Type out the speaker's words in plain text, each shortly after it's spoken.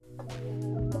Welcome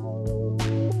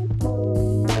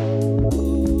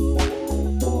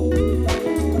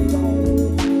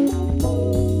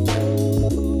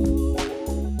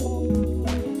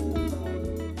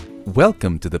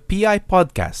to the PI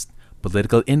Podcast,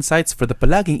 Political Insights for the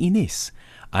Palaging Inis.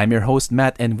 I'm your host,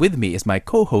 Matt, and with me is my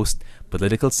co-host,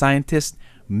 political scientist,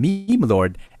 meme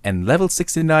lord, and level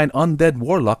 69 undead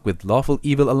warlock with lawful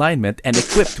evil alignment and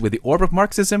equipped with the orb of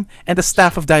Marxism and the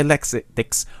staff of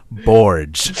dialectics,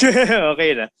 Borge.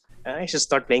 Okay na. I should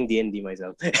start playing D&D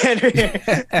myself. Anyway,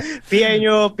 PI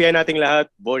nyo, PI nating lahat,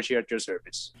 Borge here at your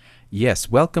service. Yes,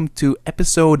 welcome to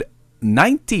episode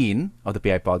 19 of the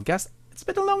PI Podcast. It's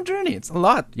been a long journey. It's a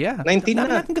lot. Yeah. 19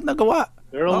 na.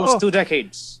 We're almost 2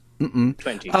 decades.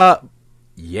 20.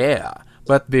 Yeah.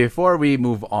 But before we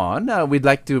move on, we'd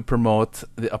like to promote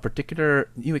a particular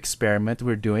new experiment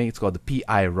we're doing. It's called the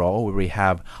PI Raw, where we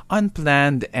have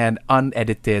unplanned and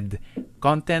unedited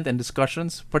content and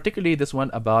discussions, particularly this one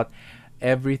about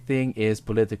everything is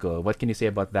political. What can you say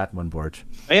about that one, Borge?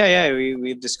 Yeah.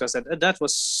 We've discussed that. That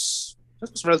was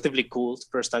relatively cool. The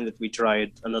first time that we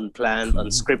tried an unplanned,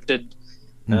 unscripted.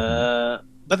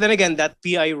 But then again, that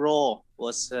PI Raw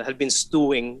had been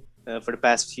stewing for the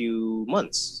past few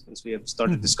months since we have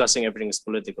started discussing everything is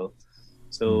political.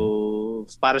 So,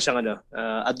 para siyang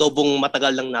adobong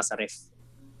matagal lang nasa ref.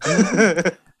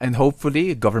 And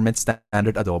hopefully, government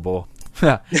standard adobo.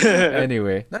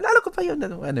 Anyway, nalala ko pa yun.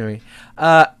 Anyway,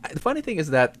 the funny thing is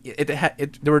that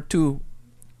there were two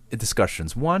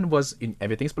discussions. One was in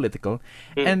everything's political,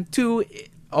 and two,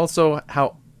 also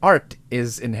how art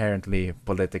is inherently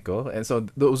political. And so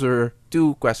those are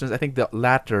two questions. I think the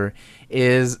latter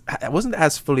wasn't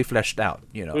as fully fleshed out,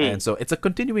 and so it's a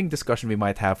continuing discussion we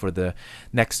might have for the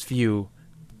next few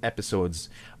episodes.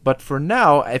 But for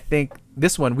now, I think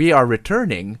this one we are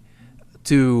returning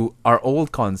to our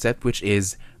old concept, which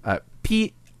is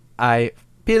Pilm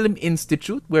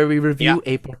Institute, where we review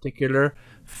a particular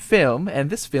film,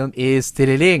 and this film is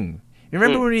Tililing. You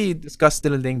remember when we discussed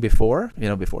Tililing before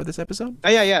this episode?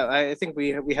 Yeah. I think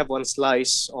we have one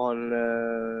slice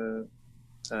on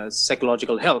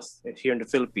psychological health here in the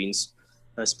Philippines,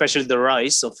 especially the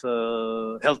rise of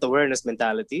health awareness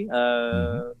mentality.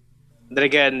 Then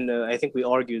again, I think we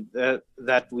argued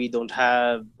that we don't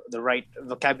have the right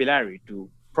vocabulary to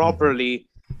properly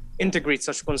integrate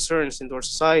such concerns into our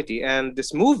society. And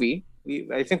this movie,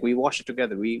 I think we watched it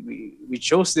together. We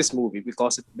chose this movie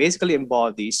because it basically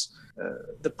embodies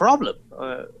the problem,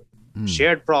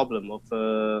 shared problem of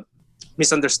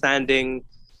misunderstanding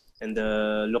and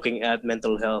looking at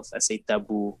mental health as a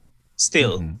taboo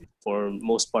still for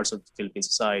most parts of the Philippine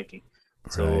society.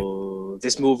 So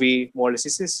this movie more or less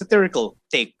is a satirical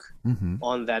take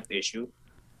on that issue.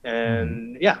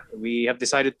 And we have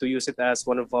decided to use it as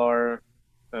one of our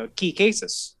key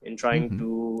cases in trying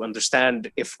to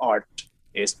understand if art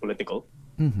is political.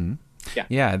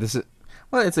 Yeah,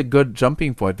 it's a good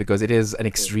jumping point because it is an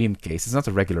extreme case. It's not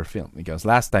a regular film, because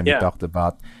last time we talked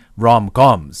about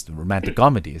rom-coms, the romantic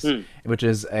comedies, which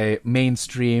is a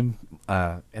mainstream,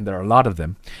 and there are a lot of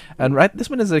them. And this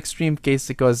one is an extreme case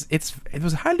because it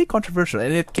was highly controversial,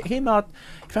 and it came out,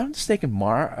 if I'm not mistaken,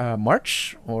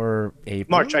 March or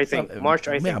April. March, I think.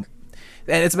 Yeah.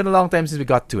 And it's been a long time since we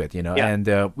got to it,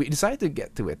 and we decided to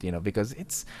get to it, because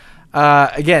it's,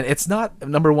 again, it's not,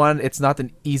 number one, it's not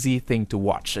an easy thing to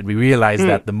watch. And we realized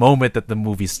that the moment that the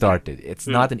movie started, it's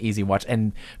not an easy watch.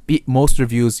 And most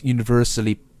reviews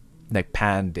universally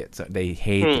panned it. So they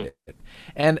hated it.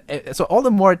 And so all the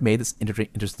more it made this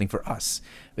interesting for us.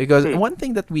 Because one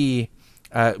thing that we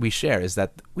share is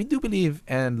that we do believe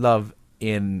and love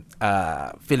in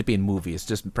Philippine movies,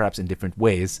 just perhaps in different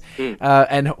ways,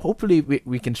 and hopefully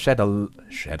we can shed a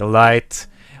light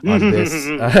on this.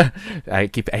 I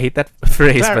hate that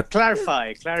phrase, but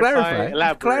clarify,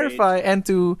 elaborate, and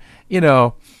to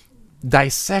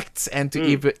dissect and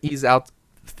to ease out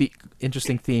the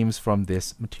interesting themes from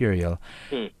this material.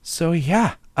 So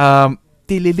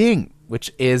Tililing,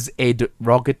 which is a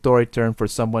derogatory term for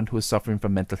someone who is suffering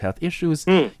from mental health issues,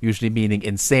 usually meaning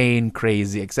insane,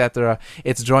 crazy, etc.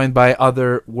 It's joined by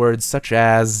other words such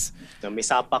as may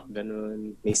sapak,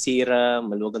 ganun, may sira,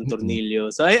 maluwag ang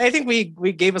tornilyo. So I think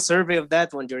we gave a survey of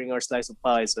that one during our Slice of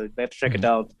Pie, so better check it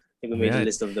out. I think we made a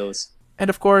list of those. And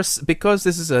of course, because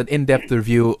this is an in-depth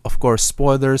review, of course,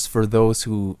 spoilers for those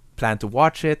who plan to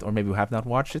watch it or maybe who have not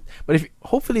watched it. But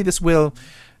hopefully this will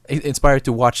inspire you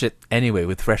to watch it anyway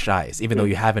with fresh eyes, even though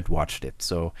you haven't watched it.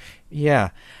 So,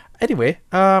 yeah. Anyway,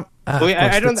 I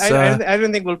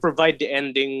don't think we'll provide the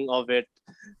ending of it.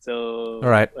 So, all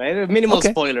right, minimal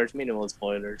spoilers.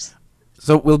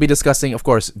 So we'll be discussing, of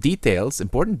course, details,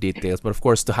 important details, but of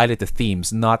course to highlight the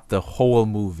themes, not the whole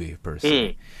movie per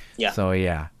se. Yeah. So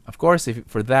yeah, of course, if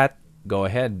for that, go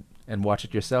ahead and watch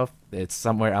it yourself. It's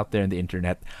somewhere out there in the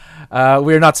internet.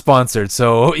 We're not sponsored,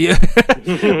 so yeah.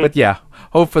 But yeah,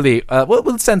 hopefully,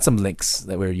 we'll send some links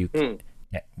that where you.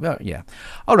 Yeah, well, yeah.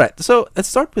 All right. So let's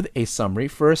start with a summary.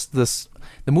 First, the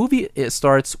movie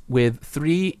starts with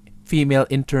 3 female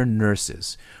intern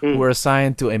nurses who are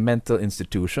assigned to a mental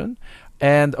institution,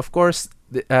 and of course,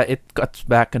 it cuts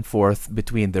back and forth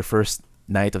between their first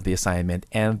night of the assignment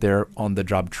and their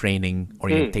on-the-job training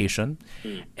orientation,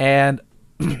 and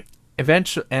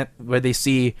eventually, and where they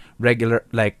see regular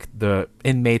like the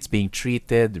inmates being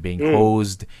treated, being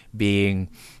hosed, being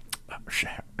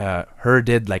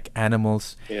herded like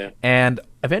animals, and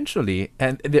eventually,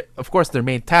 of course, their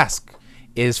main task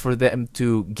is for them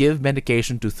to give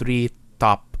medication to 3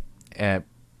 top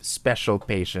special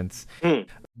patients,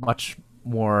 much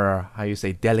more how you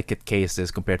say delicate cases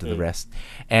compared to the rest,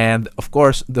 and of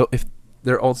course, if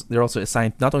they're also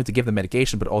assigned not only to give them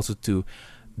medication but also to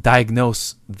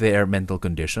diagnose their mental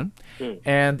condition,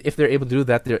 and if they're able to do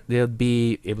that, they'll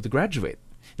be able to graduate.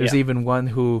 There's even one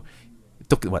who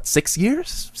took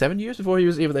 7 years before he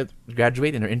was able to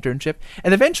graduate in her internship,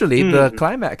 and eventually the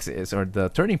climax is, or the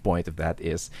turning point of that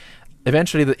is,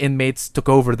 eventually the inmates took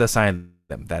over the asylum.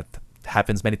 That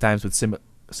happens many times with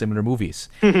similar movies,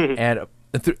 and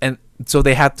so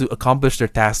they had to accomplish their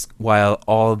task while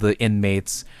all the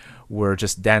inmates were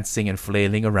just dancing and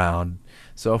flailing around.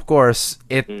 So of course,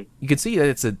 you can see that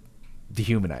it's a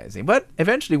dehumanizing. But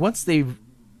eventually, once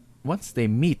they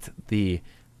meet the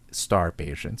star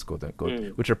patients, quote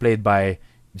unquote, which are played by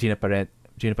Gina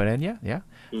Parenya,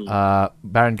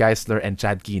 Baron Geisler and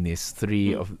Chad Guinness,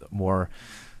 3 of more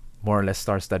or less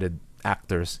star-studded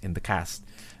actors in the cast.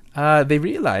 They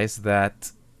realize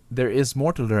that there is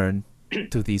more to learn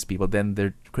to these people than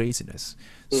their craziness.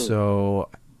 So,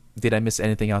 did I miss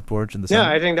anything out, George, in the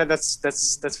I think that's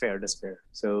fair. That's fair.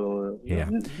 So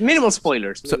minimal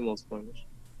spoilers.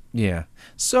 Yeah.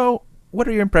 So, what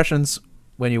are your impressions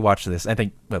when you watch this? I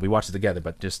think we watched it together,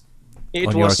 but just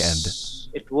on your end.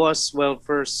 It was, well,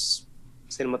 first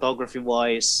cinematography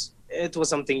wise, it was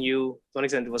something new. To an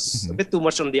extent, it was a bit too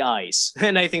much on the eyes,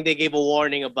 and I think they gave a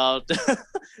warning about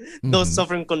those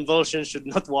suffering convulsions should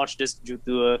not watch this due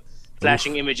to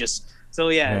flashing images. So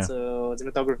so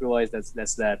cinematography wise,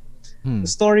 that's that.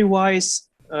 Story wise,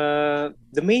 the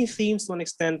main themes to an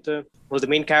extent, the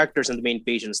main characters and the main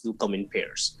patients do come in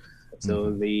pairs.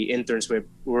 So the interns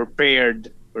were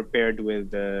paired with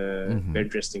very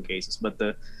interesting cases. But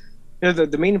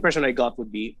the main impression I got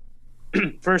would be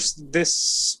first,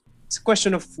 it's a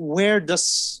question of where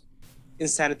does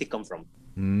insanity come from?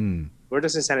 Where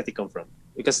does insanity come from?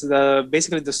 Because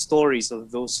basically the stories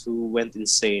of those who went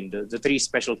insane, the 3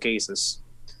 special cases,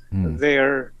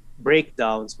 their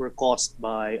breakdowns were caused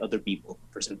by other people,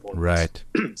 first and foremost. Right.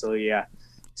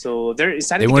 So their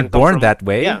insanity. They weren't born that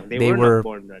way. Yeah, they were not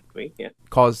born that way. Yeah.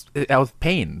 Caused out of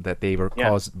pain that they were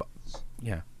caused.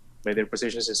 By their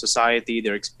positions in society,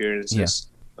 their experiences.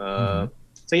 So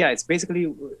it's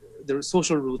basically the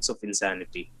social roots of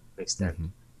insanity, to an extent.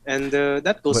 And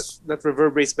that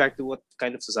reverberates back to what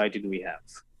kind of society do we have?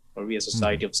 Are we a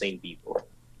society of sane people?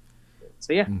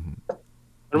 So what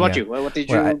about you? What did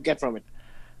you get from it?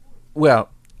 Well,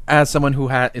 as someone who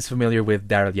is familiar with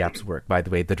Daryl Yap's work, by the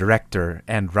way, the director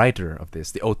and writer of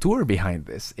this, the auteur behind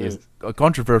this, is a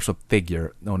controversial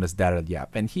figure known as Daryl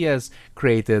Yap. And he has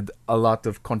created a lot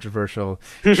of controversial,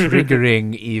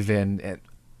 triggering, even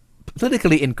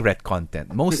politically incorrect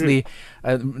content, mostly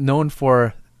known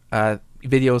for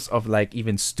videos of like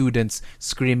even students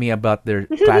screaming about their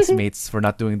classmates for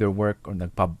not doing their work, or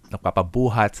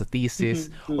nagpapabuhat sa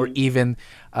thesis, or even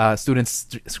students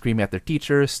screaming at their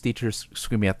teachers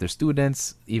screaming at their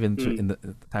students, even in the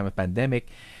time of pandemic.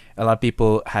 A lot of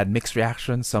people had mixed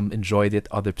reactions. Some enjoyed it,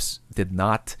 others did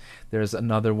not. There's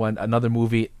another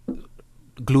movie,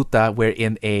 Gluta,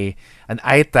 wherein an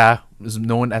Aita, who's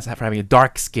known as for having a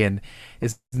dark skin,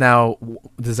 is now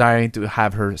desiring to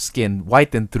have her skin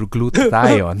whitened through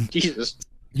glutathione. Jesus.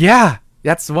 Yeah,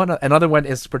 that's one. Another one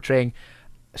is portraying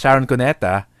Sharon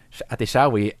Cuneta, Ate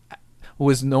Shawi, who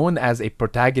was known as a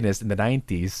protagonist in the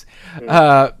 90s,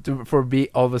 for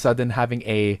all of a sudden having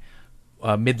a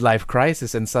midlife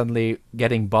crisis and suddenly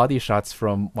getting body shots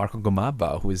from Marco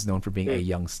Gumaba, who is known for being a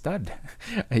young stud,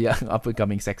 a young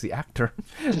up-and-coming sexy actor.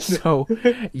 So,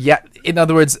 in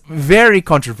other words, very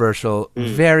controversial,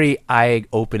 very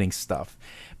eye-opening stuff.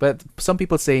 But some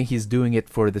people say he's doing it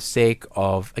for the sake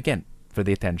of, again, for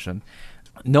the attention.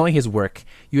 Knowing his work,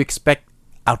 you expect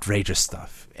outrageous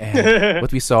stuff. And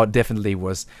what we saw definitely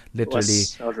was literally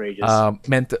Was outrageous.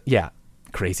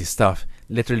 crazy stuff.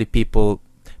 Literally people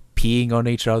peeing on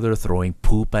each other, throwing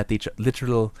poop at each other,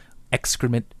 literal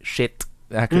excrement shit.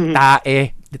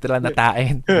 Tae, literal na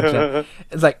tae.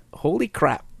 It's like, holy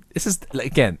crap. This is, like,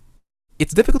 again,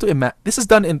 it's difficult to imagine. This is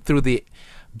done through the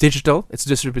digital. It's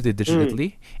distributed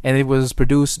digitally, and it was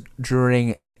produced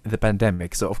during the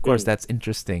pandemic. So of course that's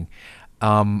interesting.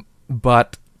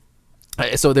 But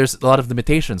so there's a lot of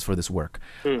limitations for this work.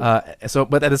 But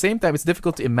at the same time, it's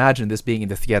difficult to imagine this being in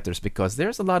the theaters because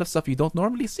there's a lot of stuff you don't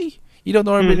normally see. You don't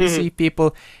normally see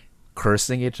people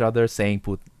cursing each other, saying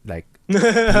like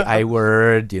the I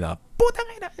word, putang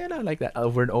ina, like that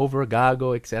over and over,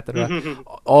 gago, etc.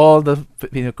 All the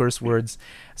curse words.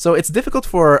 So it's difficult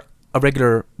for a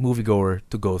regular moviegoer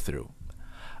to go through.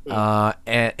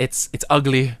 And it's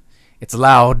ugly, it's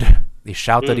loud. They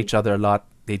shout at each other a lot.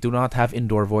 They do not have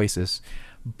indoor voices,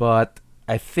 but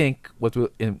I think what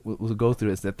we'll go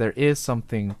through is that there is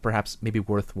something perhaps maybe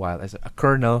worthwhile as a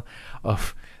kernel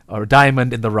of or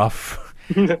diamond in the rough.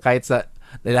 Kahit sa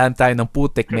nilalam tayo ng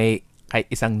putik, may kahit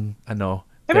isang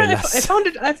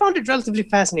I found it relatively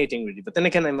fascinating, really. But then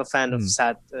again, I'm a fan of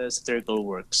satirical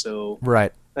work, so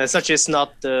right. Such is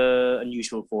not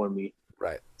unusual for me.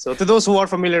 Right. So to those who are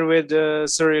familiar with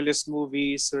surrealist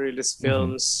movies, surrealist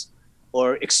films,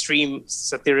 or extreme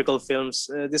satirical films,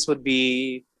 this would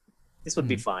be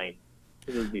fine.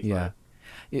 It would be fine.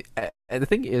 And the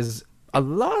thing is, a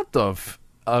lot of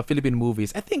Philippine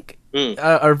movies, I think,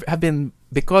 have been,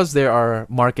 because they are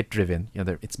market driven.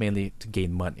 It's mainly to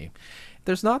gain money.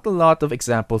 There's not a lot of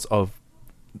examples of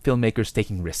filmmakers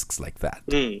taking risks like that,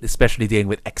 especially dealing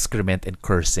with excrement and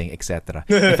cursing, etc.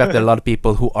 In fact, there are a lot of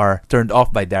people who are turned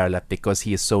off by Darlap because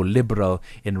he is so liberal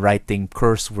in writing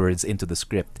curse words into the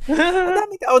script.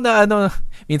 Madaming tao na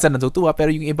minsan natutuwa pero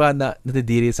yung iba na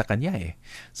nadidiri sa kanya eh.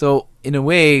 So in a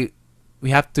way, we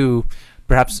have to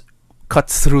perhaps cut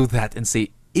through that and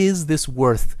say, is this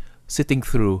worth sitting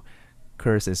through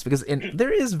curses? Because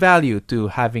there is value to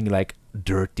having like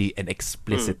dirty and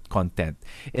explicit content.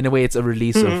 In a way, it's a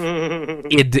release of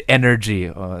id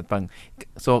energy.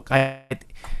 So kahit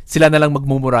sila na lang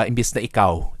magmumura imbis na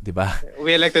ikaw, di ba?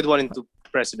 We elected one into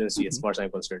presidency as far as I'm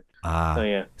concerned.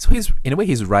 So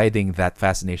he's riding that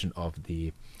fascination of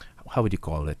the, how would you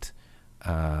call it?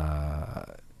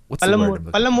 What's the word?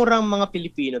 Palamurang mga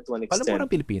Pilipino to an extent. Palamurang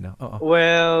Pilipino.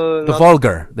 Well, the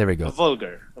vulgar. There we go. The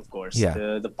vulgar, of course. Yeah.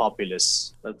 The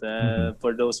populace. But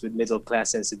for those with middle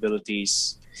class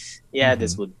sensibilities,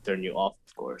 this would turn you off,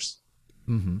 of course.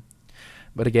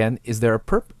 But again, is there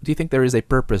do you think there is a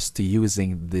purpose to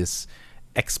using this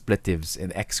expletives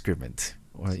and excrement?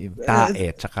 Or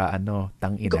tae, tsaka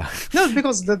tangina? No,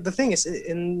 because the thing is,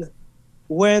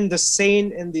 when the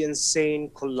sane and the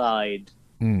insane collide,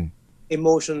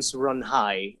 emotions run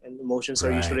high, and emotions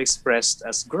are usually expressed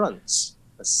as grunts,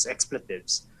 as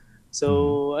expletives.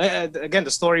 So again,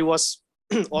 the story was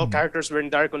all characters were in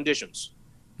dire conditions.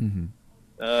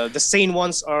 The sane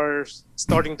ones are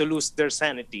starting to lose their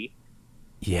sanity.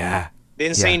 Yeah. The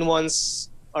insane ones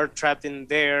are trapped in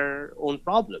their own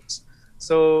problems.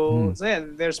 So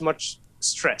there's much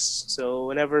stress. So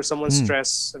whenever someone's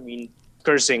stressed,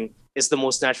 cursing is the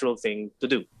most natural thing to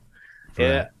do.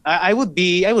 Right. I would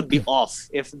be off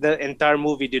if the entire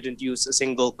movie didn't use a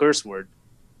single curse word,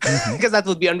 because that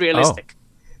would be unrealistic.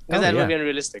 Would be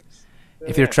unrealistic.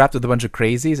 If you're trapped with a bunch of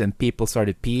crazies and people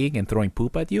started peeing and throwing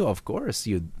poop at you, of course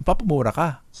you'd mapapamura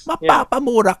ka.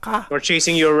 Mapapamura ka. Or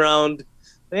chasing you around.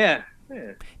 Yeah.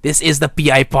 This is the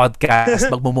PI podcast.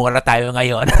 Magmumura tayo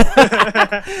ngayon.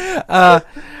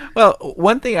 Well,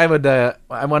 one thing I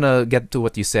want to get to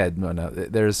what you said, Mona.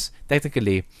 There's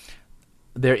technically,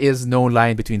 there is no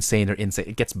line between sane or insane.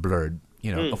 It gets blurred.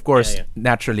 Of course,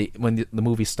 naturally, when the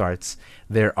movie starts,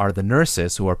 there are the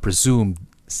nurses who are presumed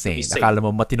sane. Akala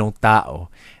mo matinong tao.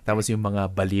 Tapos yung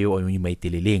mga baliw o yung may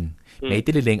tililing. May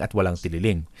tililing at walang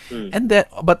tililing. And then,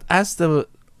 but as the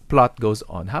plot goes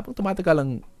on, habang tumatagal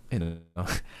ang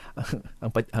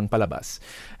ang palabas,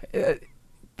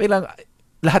 parang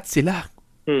lahat sila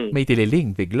may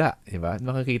tililing bigla, di ba?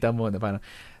 Makikita mo na parang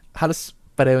halos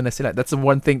pareho na sila. That's the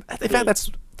one thing. In fact,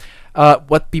 that's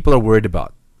what people are worried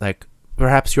about. Like,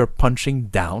 perhaps you're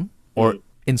punching down or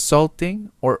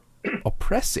insulting or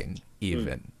oppressing,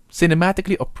 even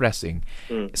cinematically oppressing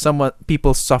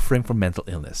people suffering from mental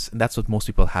illness, and that's what most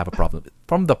people have a problem with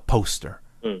from the poster.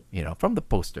 From the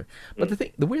poster. But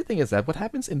the weird thing is that what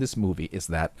happens in this movie is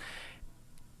that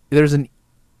there's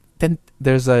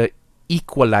a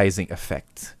equalizing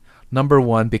effect. Number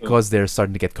one, because they're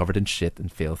starting to get covered in shit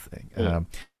and filth.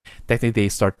 Technically, they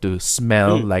start to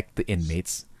smell like the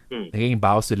inmates. Nagiging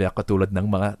bawas sila katulad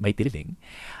ng mga may tililing.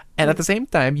 And at the same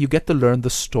time, you get to learn the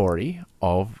story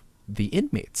of the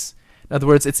inmates. In other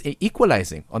words, it's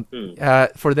equalizing.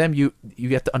 For them, you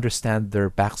get to understand their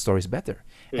backstories better.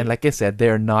 And like I said,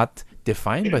 they're not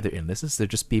defined by their illnesses. They're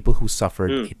just people who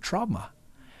suffered a trauma.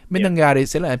 May nangyari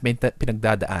sila, may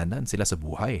pinagdadaanan sila sa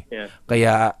buhay.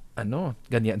 Kaya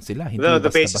ganyan sila. Hindi the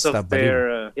basis of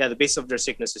their the basis of their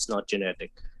sickness is not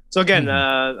genetic. So again,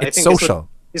 I it's think social.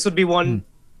 This would be one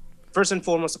first and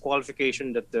foremost a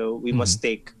qualification that we must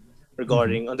take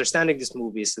regarding understanding this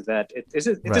movie is that it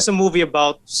is a movie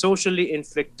about socially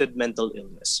inflicted mental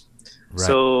illness. Right.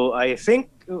 So I think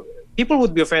people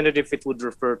would be offended if it would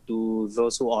refer to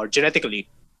those who are genetically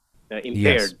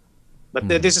impaired. Yes. But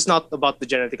this is not about the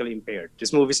genetically impaired.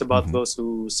 This movie is about those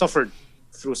who suffered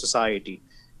through society.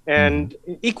 And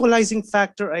equalizing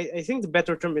factor, I think the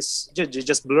better term is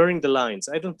just blurring the lines.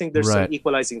 I don't think there's an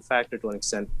equalizing factor to an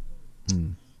extent.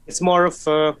 It's more of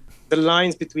the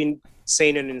lines between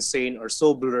sane and insane are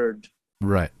so blurred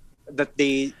that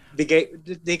they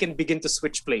can begin to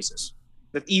switch places.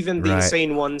 That even the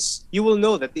insane ones, you will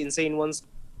know that the insane ones,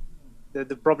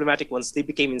 the problematic ones, they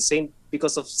became insane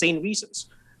because of sane reasons.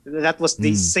 That was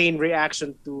the sane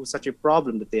reaction to such a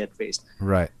problem that they had faced.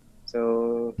 Right.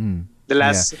 So the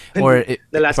last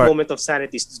moment of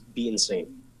sanity is to be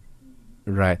insane.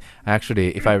 Right.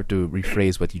 Actually, if I were to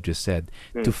rephrase what you just said,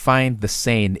 to find the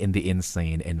sane in the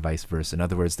insane and vice versa. In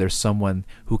other words, there's someone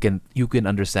who you can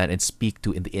understand and speak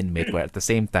to in the inmate, where at the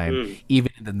same time,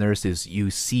 even in the nurses, you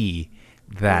see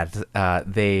that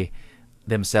they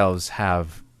themselves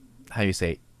have, how you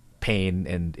say, pain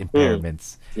and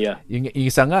impairments. Yung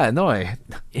isa nga,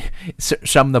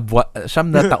 siyam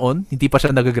na taon, hindi pa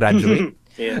siya nag-graduate.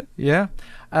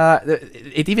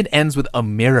 It even ends with a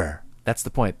mirror. That's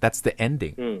the point. That's the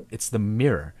ending. It's the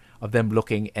mirror of them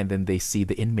looking, and then they see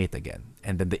the inmate again,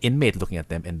 and then the inmate looking at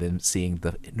them, and then seeing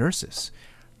the nurses.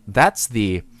 That's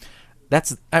I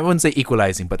wouldn't say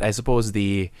equalizing, but I suppose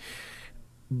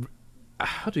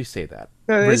how do you say that?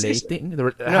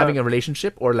 Having a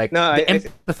relationship, or like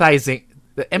empathizing,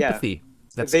 the empathy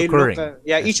that's occurring.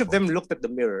 Each of them looked at the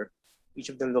mirror.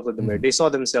 They saw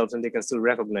themselves, and they can still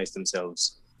recognize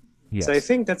themselves. Yes. So I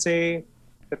think that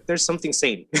there's something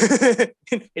sane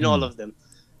in all of them.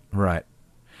 Right.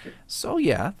 So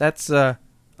yeah, that's a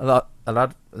lot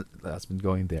that's been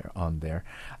going on there.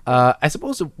 I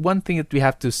suppose one thing that we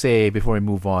have to say before we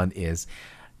move on is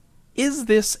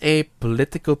this a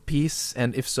political piece?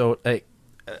 And if so,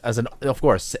 of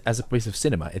course, as a piece of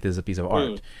cinema, it is a piece of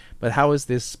art. But how is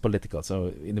this political?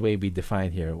 So in the way we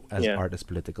define here as art is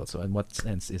political. So in what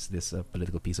sense is this a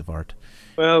political piece of art?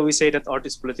 Well, we say that art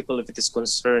is political if it is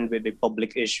concerned with a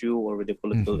public issue or with a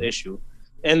political issue.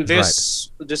 And this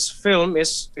film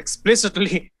is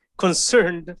explicitly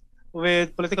concerned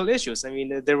with political issues. I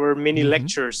mean, there were many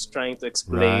lectures trying to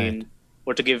explain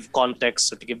or to give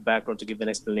context or to give background, to give an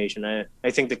explanation.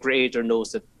 I think the creator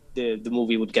knows that the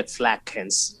movie would get flack,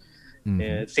 hence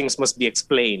things must be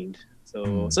explained.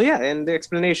 So yeah, and the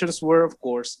explanations were, of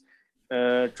course,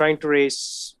 trying to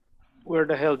raise where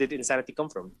the hell did insanity come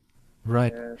from.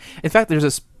 Right. In fact, there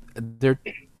are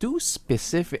two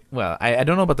specific. Well, I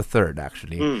don't know about the third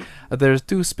actually. There's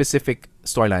two specific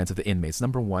storylines of the inmates.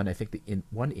 Number one, I think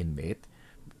one inmate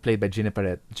played by Gina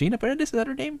Paredes. Gina Paredes, is that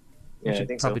her name? Yeah, I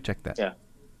think probably so. Check that. Yeah.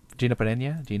 Gina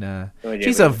Paredes.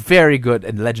 She's a very good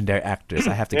and legendary actress.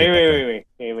 I have to get that.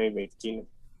 Wait.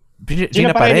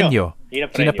 Gina Paredes.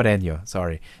 Gina Paredes.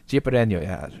 Sorry, Gina Paredes.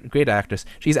 Yeah, great actress.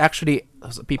 She's actually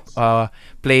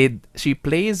She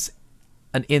plays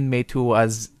an inmate who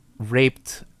was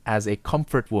raped as a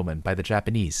comfort woman by the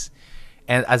Japanese,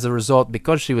 and as a result,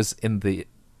 because she was in the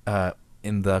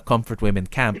comfort women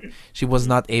camp, she was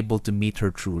not able to meet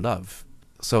her true love.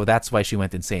 So that's why she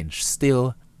went insane. She's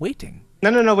still waiting. No,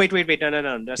 wait. No.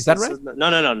 Is that right? No,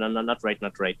 not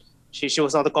right. She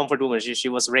was not a comfort woman. She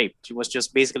was raped. She was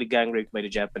just basically gang raped by the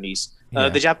Japanese.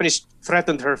 The Japanese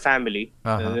threatened her family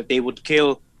that they would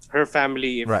kill her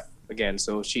family again.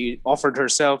 So she offered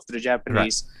herself to the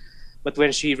Japanese. Right. But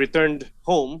when she returned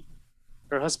home,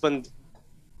 her husband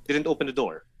didn't open the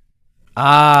door.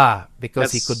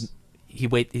 Because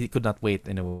he could not wait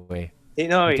in a way. He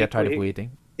got tired of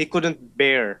waiting. He couldn't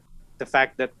bear the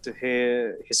fact that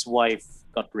his wife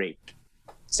got raped.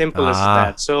 Simple as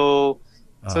that. So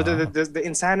the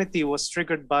insanity was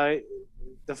triggered by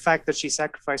the fact that she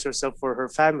sacrificed herself for her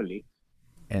family,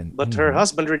 but her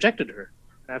husband rejected her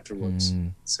afterwards.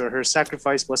 So her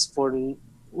sacrifice was to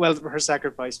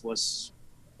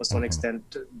an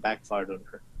extent backfired on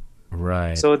her.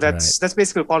 Right. So that's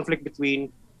basically a conflict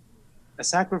between a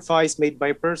sacrifice made by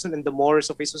a person and the mores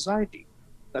of a society.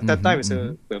 At that time, as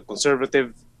a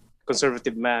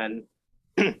conservative man,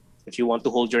 if you want to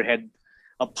hold your head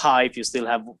up high, if you still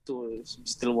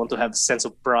want to have a sense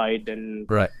of pride, and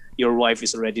Right. your wife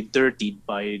is already dirtied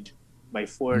by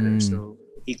foreigners, so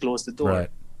he closed the door. Right.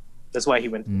 That's why he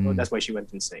went. That's why she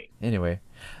went insane. Anyway,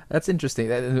 that's interesting.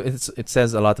 It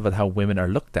says a lot about how women are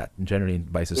looked at generally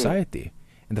by society,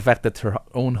 and the fact that her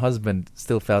own husband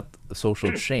still felt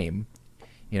social shame,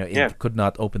 could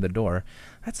not open the door.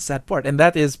 That's a sad part, and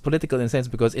that is political in a sense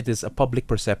because it is a public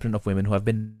perception of women who have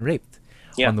been raped.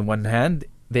 Yeah. On the one hand,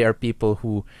 they are people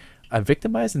who are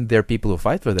victimized, and they're people who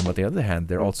fight for them. On the other hand,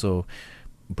 they're also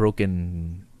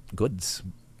broken goods.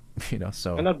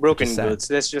 So not broken goods.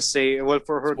 Let's just say, well,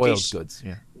 for her spoiled case, goods.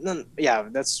 Yeah. Yeah,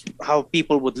 that's how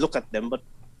people would look at them. But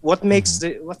what makes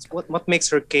what makes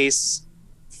her case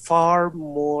far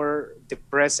more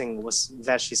depressing was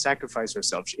that she sacrificed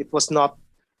herself. She was not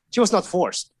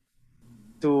forced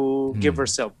to give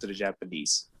herself to the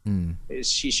Japanese.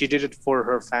 She did it for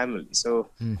her family. So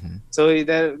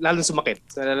lalong sumakit.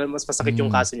 Mas masakit yung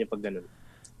kaso niya pag ganun.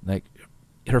 Like,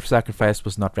 her sacrifice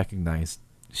was not recognized.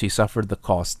 She suffered the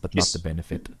cost, but not the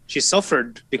benefit. She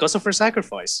suffered because of her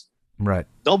sacrifice. Right.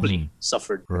 Doubly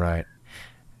suffered. Right.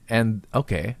 And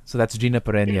okay, so that's Gina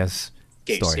Pereña's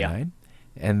storyline.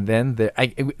 And then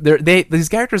these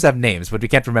characters have names, but we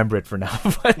can't remember it for now.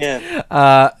 But,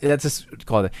 let's just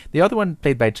call it. The other one,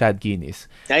 played by Chad Guinness,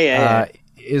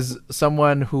 is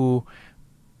someone who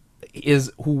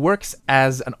works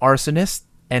as an arsonist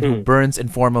and who burns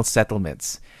informal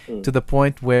settlements to the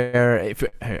point where, if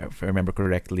I remember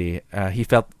correctly, he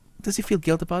felt. Does he feel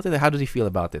guilt about it? How does he feel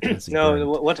about it? No,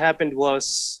 what happened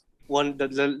was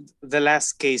the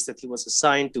last case that he was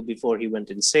assigned to before he went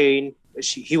insane.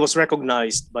 He was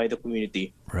recognized by the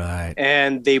community, right?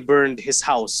 And they burned his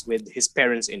house with his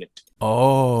parents in it.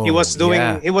 Oh, he was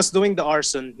doing the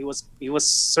arson. He was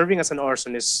serving as an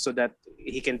arsonist so that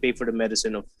he can pay for the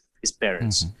medicine of his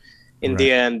parents. In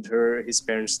the end, his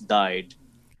parents died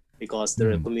because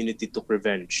the community took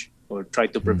revenge or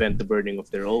tried to prevent the burning of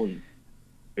their own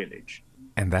village.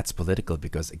 And that's political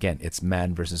because, again, it's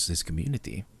man versus his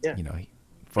community. Yeah.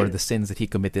 For the sins that he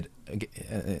committed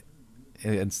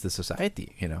against the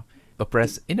society.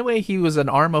 Oppress. In a way, he was an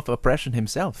arm of oppression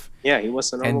himself. Yeah, he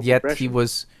was an arm of oppression.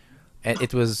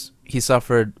 He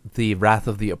suffered the wrath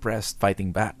of the oppressed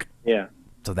fighting back. Yeah.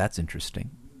 So that's interesting.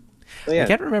 Oh, yeah. I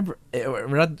can't remember.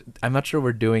 I'm not sure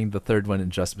we're doing the third one in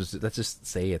justice. Let's just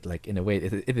say it like in a way.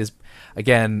 It is,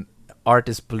 again, art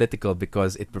is political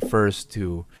because it refers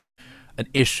to an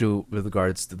issue with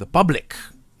regards to the public.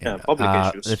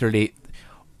 Public issues. Literally,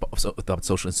 about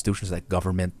social institutions like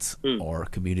government or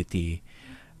community,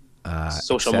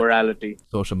 social morality,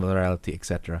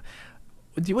 etc.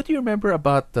 What do you remember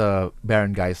about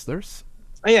Baron Geisler's?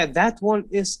 Oh, yeah, that one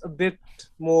is a bit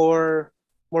more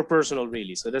personal,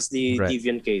 really. So that's the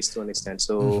deviant case to an extent.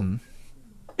 So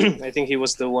I think he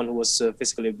was the one who was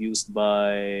physically abused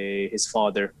by his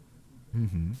father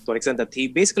to an extent that he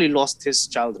basically lost his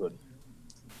childhood.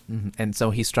 And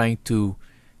so he's trying to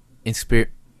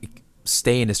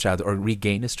stay in his childhood or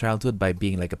regain his childhood by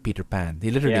being like a Peter Pan.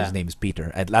 His name is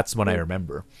Peter, and that's what I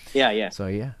remember. Yeah. So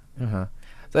so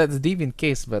that's a deviant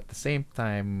case, but at the same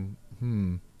time,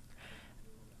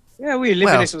 Yeah, we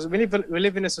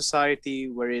live in a society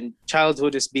wherein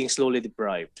childhood is being slowly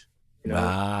deprived.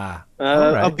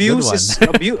 Abuse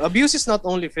is not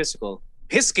only physical.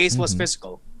 His case was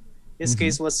physical. His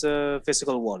case was a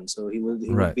physical one. So he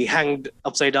would be hanged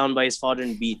upside down by his father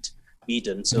and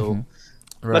beaten. So,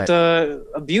 but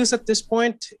abuse at this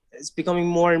point is becoming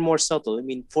more and more subtle. I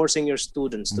mean, forcing your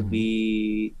students to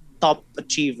be top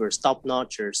achievers, top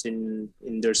notchers in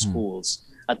their schools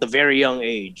at a very young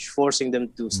age, forcing them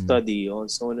to study, on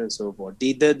so on and so forth.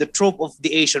 The trope of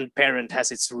the Asian parent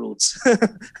has its roots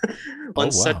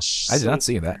such. I did not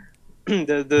see that.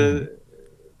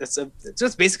 It's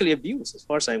just basically abuse, as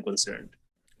far as I'm concerned.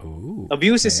 Ooh,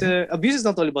 abuse is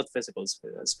not only about physical.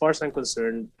 As far as I'm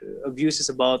concerned, abuse is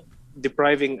about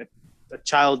depriving a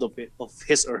child of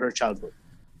his or her childhood.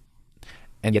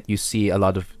 And yet you see a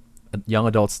lot of young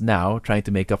adults now trying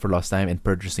to make up for lost time and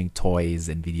purchasing toys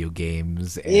and video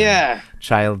games and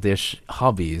childish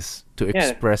hobbies to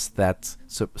express that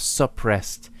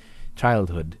suppressed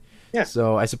childhood. Yeah.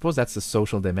 So I suppose that's the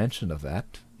social dimension of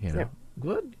that. Yeah.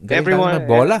 Good. Everyone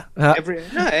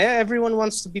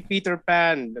wants to be Peter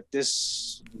Pan at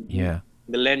this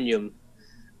millennium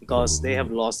because they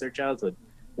have lost their childhood.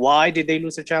 Why did they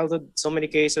lose their childhood? So many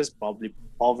cases, probably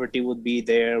poverty would be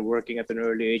there, working at an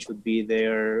early age would be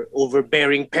there,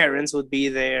 overbearing parents would be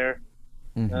there,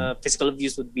 physical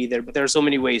abuse would be there. But there are so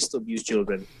many ways to abuse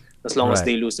children as long as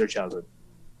they lose their childhood.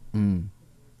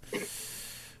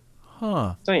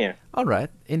 Huh. So yeah. All right.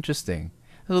 Interesting.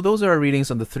 So those are our readings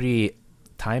on the 3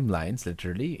 timelines,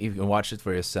 literally. You can watch it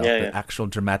for yourself, Yeah, the yeah. actual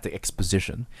dramatic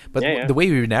exposition. But Yeah, yeah. the way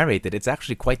we narrate it, it's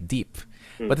actually quite deep.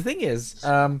 But the thing is,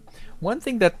 one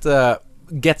thing that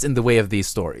gets in the way of these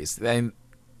stories, and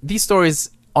these stories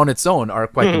on its own are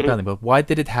quite compelling, but why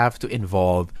did it have to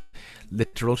involve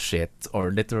literal shit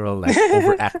or literal like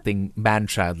overacting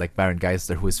man-child like Baron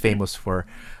Geisler, who is famous for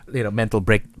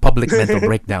public mental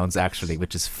breakdowns actually,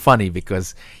 which is funny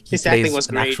because he His acting plays was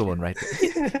an great. actual one, right?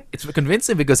 It's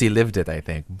convincing because he lived it, I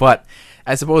think. But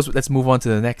I suppose let's move on to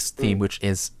the next theme, which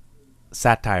is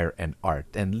satire and art,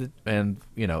 and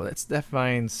let's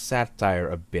define satire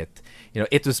a bit.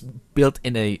 It was built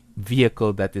in a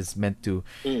vehicle that is meant to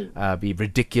be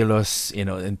ridiculous,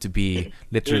 and to be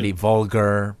literally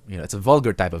vulgar. It's a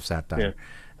vulgar type of satire,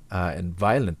 and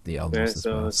violently almost as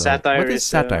So well. satire what is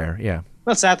satire?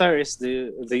 Well, satire is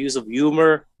the use of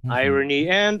humor, irony,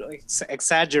 and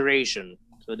exaggeration.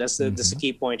 So that's the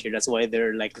key point here. That's why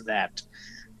they're like that.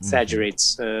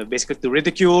 Exaggerates, basically to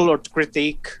ridicule or to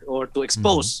critique or to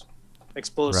expose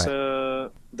the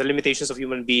limitations of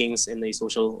human beings in a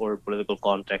social or political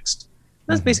context.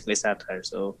 That's basically satire.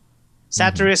 So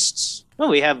satirists, well,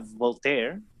 we have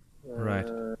Voltaire. Right.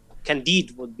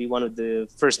 Candide would be one of the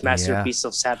first masterpieces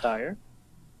of satire.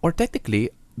 Or technically,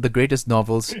 the greatest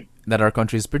novels that our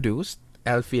country has produced,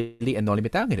 El Fili and Noli Me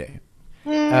Tangere,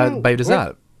 by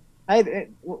Rizal.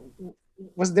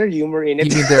 Was there humor in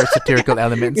it? You mean there are satirical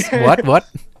elements? What?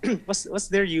 Was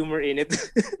there humor in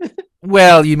it?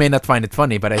 Well, you may not find it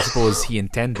funny, but I suppose he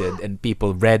intended, and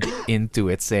people read into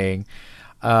it saying,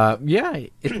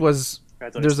 it was...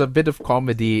 There's a bit of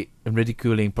comedy and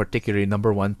ridiculing, particularly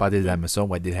number 1, Padre Damaso.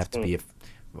 Why did it have to be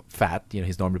fat?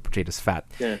 He's normally portrayed as fat.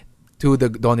 Yeah. To the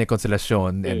Doña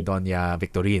Consolacion and Doña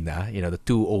Victorina, the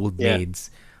 2 old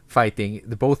maids fighting,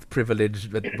 they're both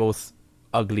privileged but both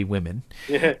ugly women.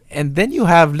 And then you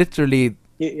have literally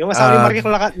yung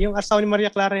asawa ni Maria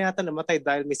Clara yata namatay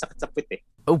dahil may sakit sa puwit eh.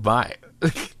 Oh my.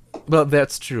 Well,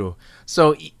 that's true.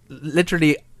 So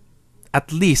literally,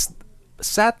 at least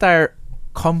satire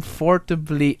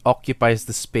comfortably occupies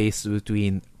the space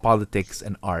between politics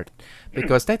and art,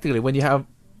 because technically when you have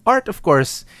art, of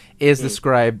course, is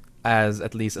described as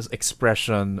at least as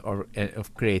expression or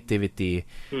of creativity.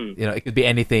 It could be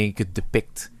anything. It could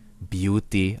depict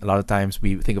beauty. A lot of times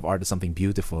we think of art as something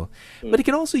beautiful, but it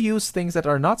can also use things that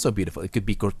are not so beautiful. It could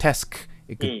be grotesque,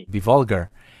 it could be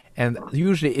vulgar, and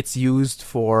usually it's used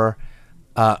for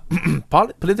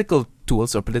political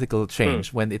tools or political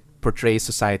change when it portrays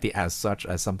society as such,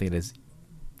 as something that is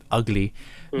ugly,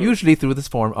 usually through this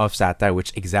form of satire,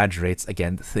 which exaggerates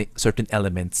again certain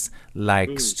elements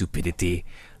like stupidity,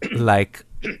 like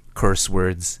curse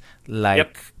words,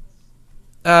 like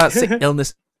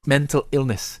illness, mental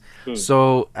illness.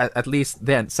 So at least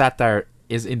then satire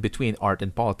is in between art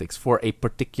and politics for a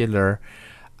particular,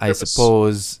 I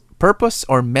suppose, purpose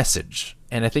or message.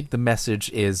 And I think the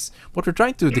message is what we're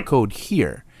trying to decode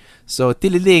here. So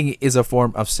Tililing is a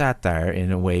form of satire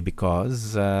in a way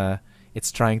because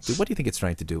it's trying to... What do you think it's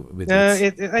trying to do with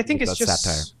I think it's just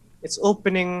satire? It's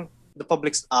opening the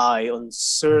public's eye on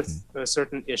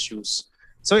certain issues.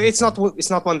 So it's not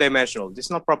one-dimensional.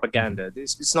 It's not propaganda.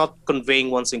 It's not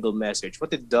conveying one single message.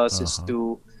 What it does is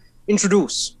to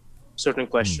introduce certain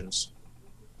questions.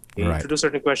 Introduce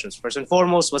certain questions. First and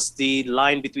foremost, what's the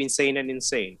line between sane and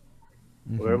insane?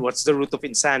 What's the root of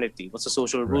insanity? What's the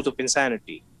social root of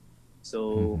insanity?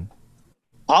 So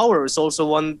power is also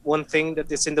one thing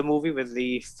that is in the movie with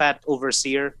the fat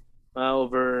overseer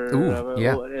over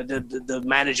the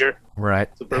manager,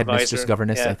 supervisor, headmistress,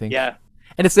 governess, I think. Yeah.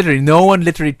 And it's literally no one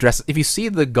literally dresses. If you see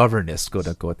the governess, quote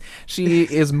unquote, she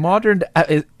is modern,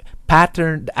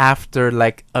 patterned after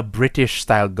like a British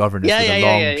style governess with a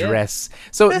long dress.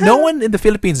 So no one in the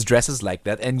Philippines dresses like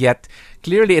that, and yet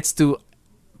clearly it's to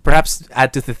perhaps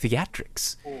add to the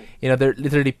theatrics. There are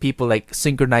literally people like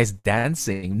synchronized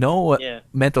dancing. No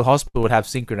mental hospital would have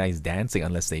synchronized dancing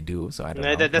unless they do. So I don't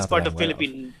know. That's part of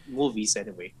Philippine movies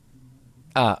anyway.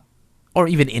 Or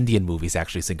even Indian movies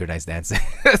actually synchronize dancing.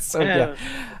 So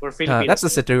that's the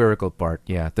satirical part,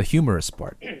 the humorous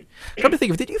part. Come to think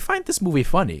of it, did you find this movie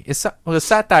funny?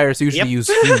 Satires usually use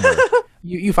humor.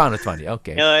 You found it funny,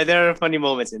 okay. There are funny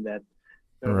moments in that.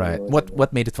 Right.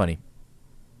 What made it funny?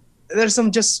 There's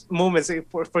some just moments.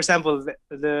 For example,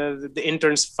 the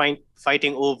interns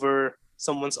fighting over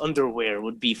someone's underwear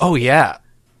would be funny. Oh yeah.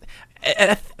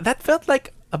 That felt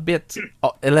like a bit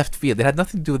left field. It had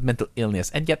nothing to do with mental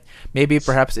illness, and yet maybe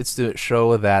perhaps it's to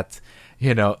show that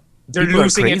they're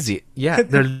losing crazy. Yeah,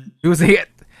 they're losing it.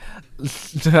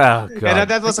 Oh And God.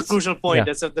 that was a crucial point.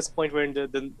 Yeah. That's the point where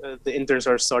the interns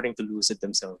are starting to lose it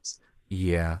themselves.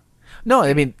 Yeah. No,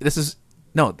 I mean this is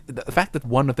no the fact that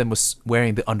one of them was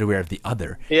wearing the underwear of the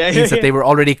other Yeah, means that yeah, they were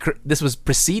already. This was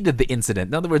preceded the incident.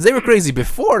 In other words, they were crazy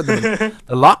before the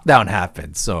lockdown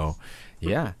happened. So,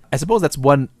 yeah, I suppose that's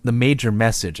the major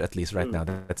message, at least right now,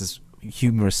 that is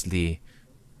humorously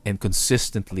and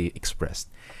consistently expressed,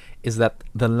 is that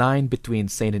the line between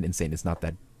sane and insane is not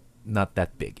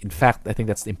that big. In fact, I think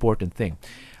that's the important thing.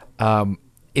 Um,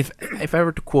 if I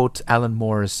were to quote Alan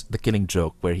Moore's The Killing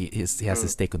Joke, where he has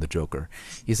his take on the Joker,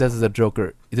 he says that the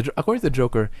Joker, according to the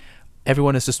Joker,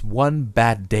 everyone is just one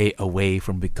bad day away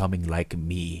from becoming like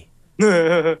me,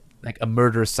 like a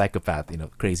murderous psychopath,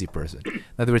 crazy person. In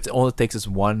other words, all it takes is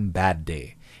one bad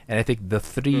day. And I think the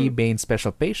three main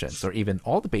special patients, or even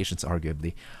all the patients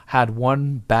arguably, had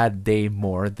one bad day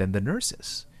more than the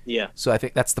nurses. yeah. So I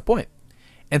think that's the point.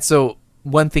 And so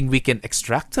one thing we can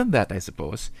extract from that, I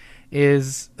suppose,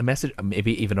 is a message,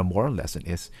 maybe even a moral lesson,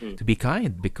 is to be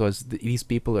kind, because these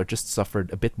people are just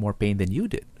suffered a bit more pain than you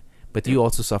did. But you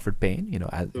also suffered pain,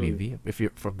 as maybe if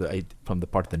you're from the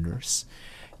part of the nurse.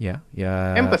 Yeah,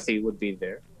 yeah. Empathy would be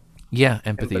there. Yeah,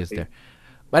 empathy is there.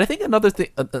 But I think another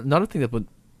thing that would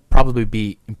probably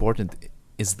be important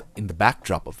is in the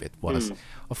backdrop of it was,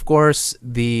 of course,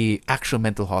 the actual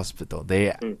mental hospital.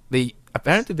 They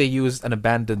apparently they used an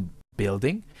abandoned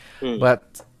building,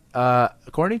 but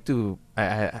according to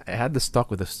I had this talk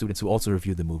with the students who also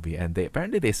reviewed the movie, and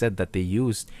they said that they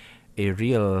used a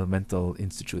real mental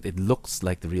institute. It looks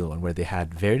like the real one, where they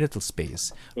had very little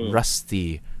space,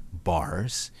 rusty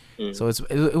bars. So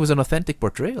it was an authentic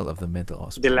portrayal of the mental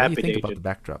hospital. What do you think about the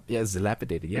backdrop? Yeah, it's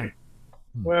dilapidated. Yeah.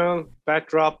 Well,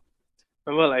 backdrop.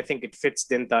 Well, I think it fits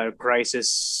the entire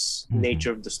crisis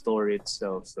nature of the story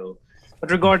itself. So,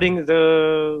 but regarding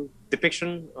the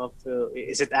depiction of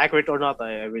is it accurate or not,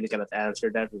 I really cannot answer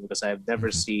that because I've never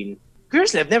seen.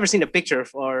 Curiously, I've never seen a picture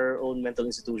of our own mental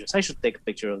institutions. I should take a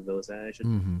picture of those. I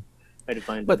should try to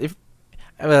find. But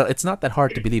it's not that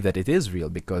hard to believe that it is real,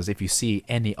 because if you see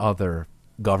any other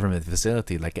government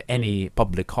facility, like any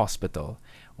public hospital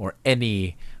or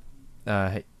any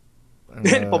public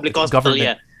hospital,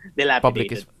 yeah,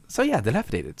 dilapidated.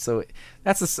 Dilapidated. So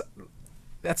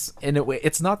that's in a way,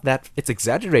 it's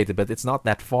exaggerated, but it's not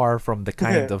that far from the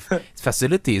kind of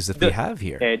facilities that we have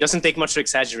here. Yeah, it doesn't take much to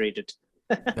exaggerate it.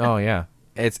 Oh yeah,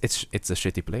 it's a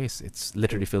shitty place. It's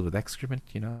literally filled with excrement.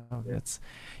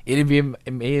 It'd be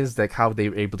amazed like how they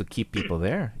were able to keep people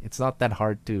there. It's not that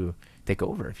hard to take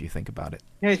over if you think about it.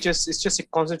 Yeah, it's just a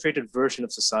concentrated version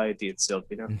of society itself,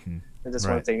 And that's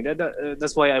one thing.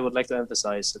 That's why I would like to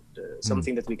emphasize that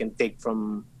something that we can take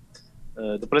from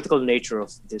the political nature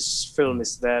of this film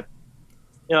is that,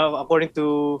 according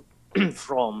to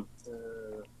Fromm,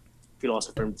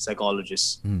 philosopher and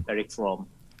psychologist Eric Fromm,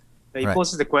 he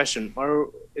poses the question: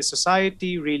 is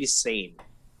society really sane?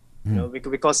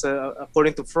 Because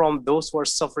according to Fromm, those who are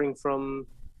suffering from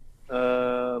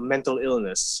mental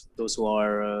illness, those who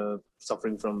are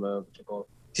suffering from what you call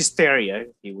hysteria,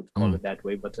 he would call it that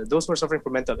way, but those who are suffering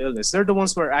from mental illness, they're the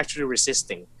ones who are actually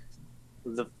resisting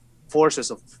the forces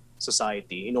of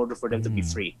society in order for them to be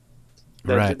free.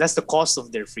 That's the cost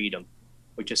of their freedom,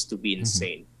 which is to be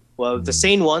insane. Well, the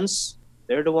sane ones,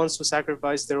 they're the ones who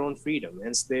sacrifice their own freedom.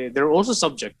 Hence, they're also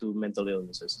subject to mental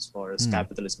illnesses as far as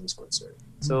capitalism is concerned.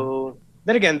 So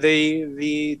then again,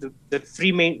 the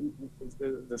three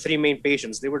main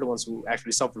patients, they were the ones who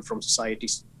actually suffered from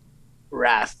society's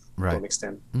wrath to an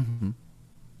extent.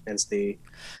 Hence,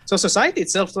 so society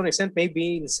itself, to an extent, may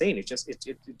be insane. It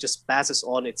just passes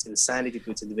on its insanity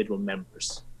to its individual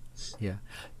members. Yeah.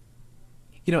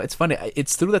 It's funny.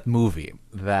 It's through that movie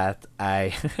that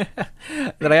I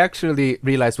actually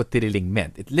realized what tililing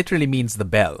meant. It literally means the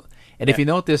bell. And if you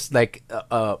notice, like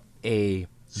a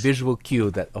visual cue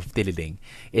of tililing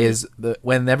is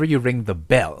whenever you ring the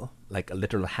bell, like a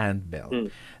literal hand bell,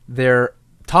 their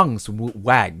tongues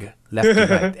wag left to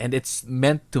right, and it's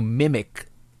meant to mimic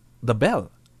the bell.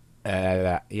 Something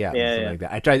like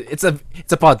that. I tried. It's a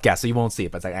podcast, so you won't see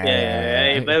it. But it's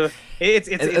like but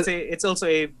it's also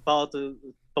a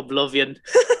Pavlovian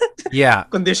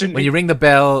conditioning. When you ring the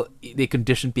bell, they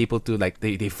condition people to like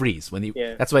they freeze when you.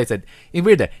 That's why I said in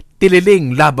weird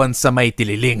tililing laban sa may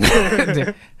tililing.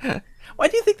 Why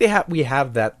do you think we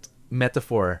have that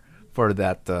metaphor for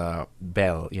that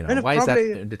bell? Why is that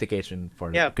an indication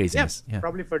for craziness? Yeah,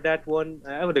 probably for that one.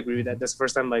 I would agree with that. That's the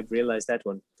first time I've realized that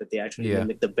one, that they actually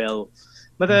mimic the bell.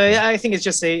 But I think it's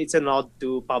just it's a nod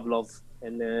to Pavlov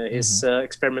and his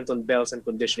experiment on bells and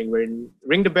conditioning, wherein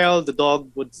ring the bell, the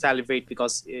dog would salivate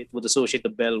because it would associate the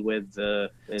bell with the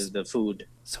food.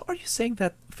 So are you saying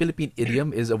that Philippine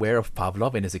idiom is aware of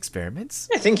Pavlov and his experiments?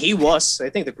 I think he was. I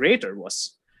think the creator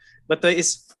was. But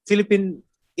is Philippine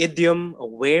idiom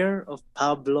aware of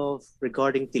Pavlov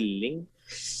regarding Tililing?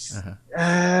 Uh-huh.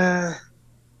 Uh,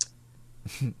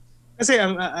 Kasi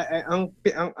ang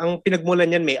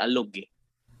pinagmulan niyan may alog eh.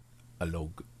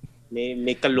 Alog. May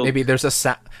kalog. Maybe there's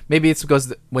maybe it's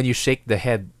because when you shake the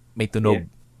head, may tunog.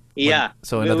 Yeah.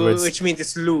 So in other words, which means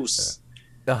it's loose.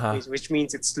 Uh-huh. Which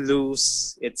means it's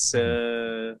loose. It's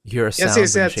You hear a sound when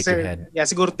you shake your head. Yeah,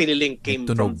 siguro Tililing came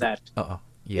from that.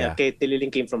 Yeah. Okay,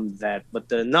 Tililing came from that, but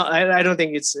no, I don't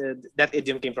think it's that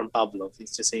idiom came from Pavlov.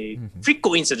 It's just a freak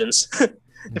coincidence.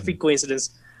 A freak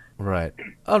coincidence. Right.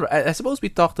 All right. I suppose we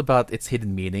talked about its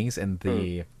hidden meanings and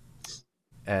the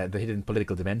hidden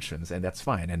political dimensions, and that's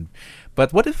fine.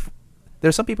 But what if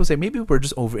there's some people say maybe we're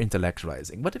just over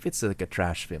intellectualizing? What if it's like a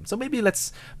trash film? So maybe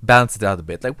let's balance it out a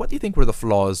bit. Like, what do you think were the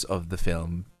flaws of the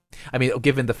film? I mean,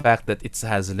 given the fact that it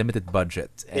has a limited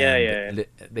budget, and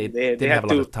they didn't have a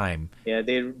lot of time. Yeah,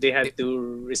 they had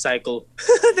to recycle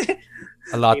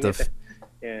a lot of.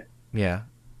 Yeah.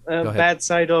 Bad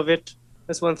side of it.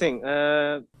 That's one thing.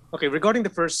 Okay, regarding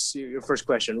your first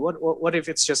question, what if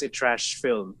it's just a trash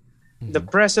film? The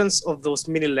presence of those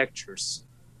mini lectures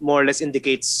more or less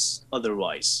indicates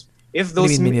otherwise. If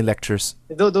those mini lectures,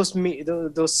 those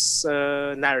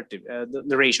narrative, the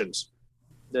narrations,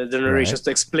 the narrations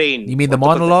to explain. You mean the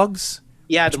monologues?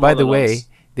 Yeah, which, by the way,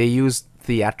 they used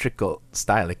theatrical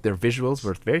style. Like their visuals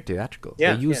were very theatrical.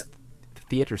 Yeah, they used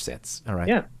theater sets. All right.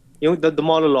 Yeah, the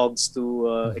monologues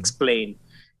to explain.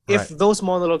 If those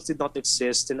monologues did not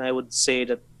exist, then I would say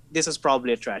that this is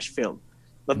probably a trash film.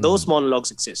 But those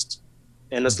monologues exist.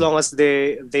 And as long as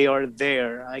they are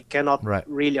there, I cannot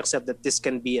really accept that this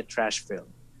can be a trash film.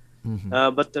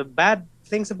 But the bad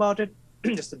things about it,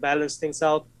 just to balance things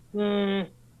out,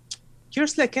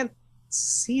 curiously, I can't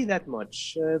see that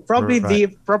much. Probably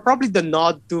the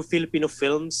nod to Filipino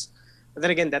films. But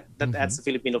then again, that adds the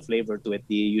Filipino flavor to it.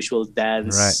 The usual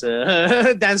dance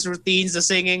dance routines, the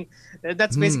singing.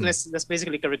 That's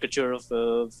basically caricature of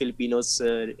Filipinos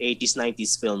 80s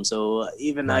 90s film. So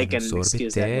even I can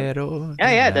excuse that.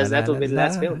 That will be the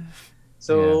last film.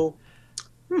 So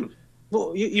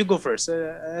well, you go first.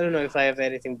 I don't know if I have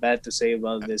anything bad to say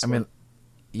about this. I mean,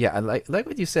 I like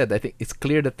what you said. I think it's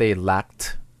clear that they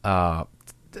lacked the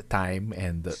time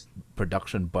and the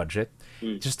production budget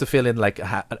just to fill in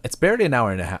it's barely an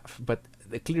hour and a half, but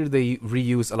clearly they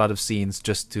reuse a lot of scenes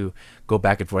just to go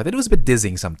back and forth. It was a bit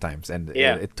dizzying sometimes, and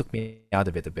it took me out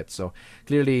of it a bit. So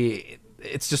clearly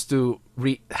it's just to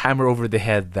hammer over the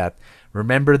head that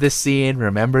remember this scene.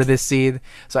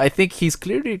 So I think he's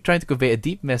clearly trying to convey a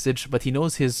deep message, but he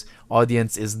knows his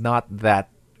audience is not that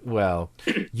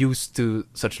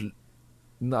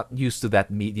used to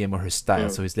that medium or his style.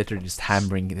 So he's literally just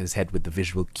hammering his head with the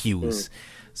visual cues.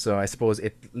 So I suppose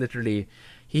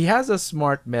he has a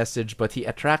smart message, but he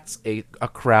attracts a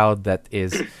crowd that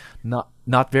is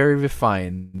not very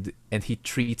refined, and he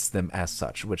treats them as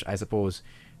such, which I suppose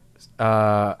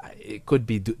it could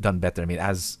be done better. I mean,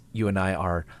 as you and I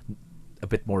are a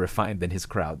bit more refined than his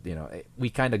crowd, we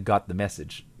kind of got the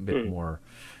message a bit more,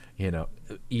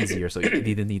 easier. So he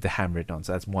didn't need to hammer it on.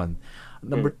 So that's one.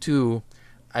 Number two,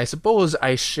 I suppose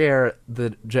I share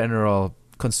the general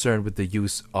concern with the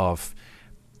use of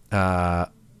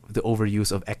the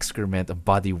overuse of excrement, of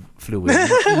body fluid.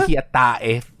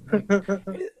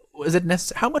 Was it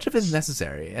necessary? How much of it is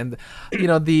necessary? And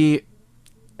the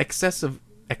excessive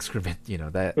excrement.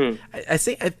 That I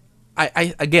say.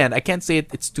 I again, I can't say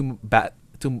it's too bad.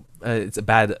 It's a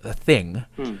bad thing.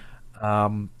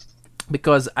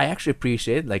 Because I actually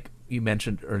appreciate, like you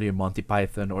mentioned earlier, Monty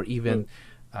Python, or even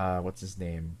what's his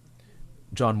name,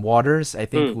 John Waters, I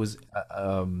think, who's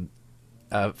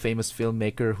a famous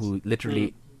filmmaker who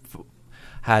literally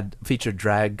had featured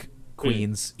drag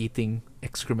queens eating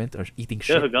excrement or eating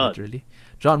shit, literally.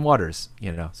 John Waters,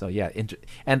 So yeah,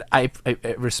 and I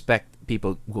respect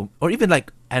people who, or even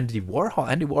like Andy Warhol.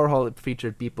 Andy Warhol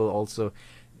featured people also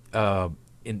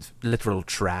in literal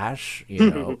trash,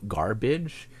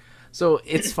 garbage. So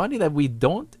it's funny that we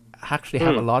don't actually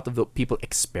have a lot of the people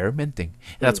experimenting.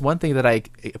 And that's one thing that I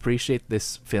appreciate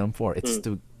this film for. It's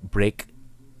to break.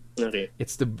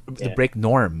 It's to break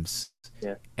norms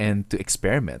and to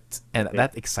experiment, and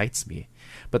that excites me.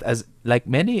 But as like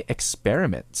many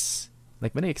experiments,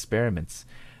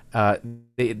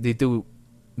 they do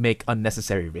make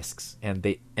unnecessary risks, and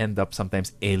they end up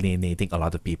sometimes alienating a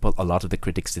lot of people. A lot of the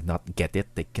critics did not get it.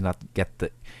 They cannot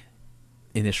get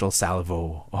initial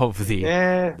salvo of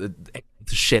Yeah, the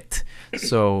shit.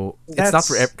 So it's not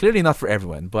for that's clearly not for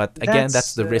everyone. But again, that's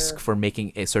that's the risk for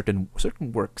making a certain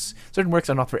works. Certain works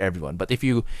are not for everyone. But if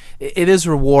you, it is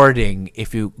rewarding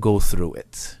if you go through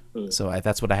it. mm. So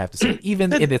that's what I have to say. Even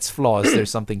the, in its flaws,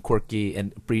 there's something quirky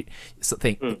and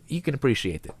something mm. you can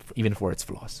appreciate it even for its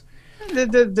flaws.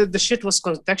 The shit was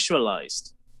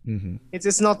contextualized. Mm-hmm.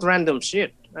 It's not random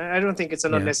shit. I don't think it's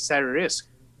an Yeah. unnecessary risk.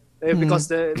 Mm-hmm. Because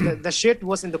the shit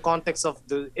was in the context of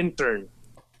the intern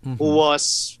who Mm-hmm.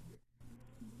 was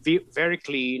very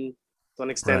clean to an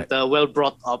extent, Right. well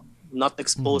brought up, not Mm-hmm.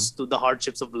 exposed to the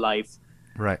hardships of life.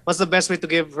 Right. What's the best way to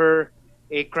give her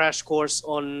a crash course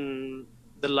on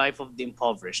the life of the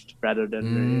impoverished rather than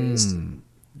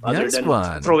other Nice than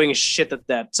one. throwing shit at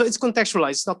that? So it's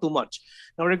contextualized, it's not too much.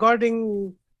 Now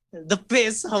regarding the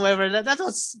piss, however, that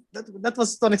was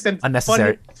to an extent funny.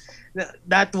 Unnecessary.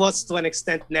 That was to an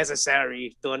extent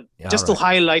necessary Yeah, all just to right.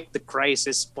 highlight the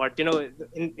crisis part.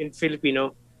 In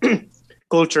Filipino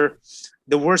culture,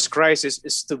 the worst crisis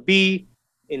is to be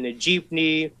in a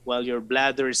jeepney while your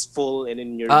bladder is full and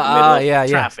in the middle of Yeah, yeah.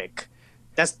 traffic.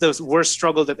 That's the worst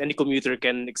struggle that any commuter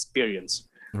can experience.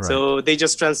 Right. So they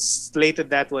just translated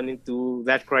that one into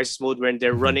that crisis mode when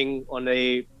they're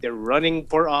they're running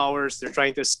for hours, they're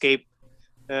trying to escape,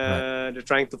 Right. they're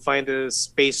trying to find a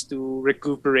space to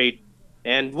recuperate,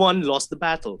 and one lost the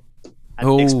battle at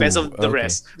the expense Oh, of the okay.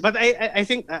 rest. But I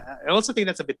think I also think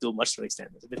that's a bit too much to an extent.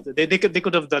 They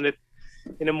could have done it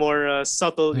in a more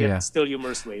subtle yet Yeah. still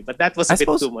humorous way. But that was I a bit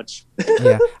suppose. too much.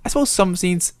 Yeah. I suppose some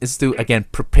scenes is to again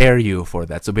prepare you for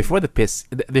that. So before the piss,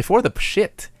 before the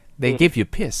shit, they give you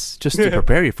piss just to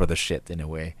prepare you for the shit in a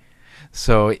way.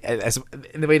 So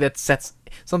in a way that sets.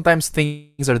 Sometimes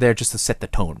things are there just to set the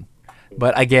tone.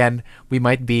 But again, we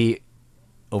might be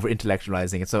over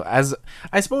intellectualizing it. So as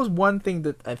I suppose one thing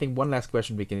that I think one last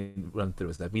question we can run through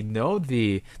is that we know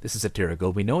this is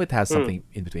satirical. We know it has something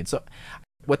in between. So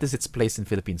what is its place in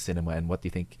Philippine cinema, and what do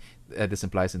you think this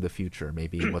implies in the future?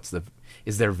 Maybe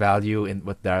is there value in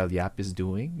what Daryl Yap is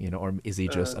doing, or is he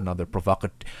just another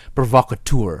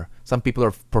provocateur? Some people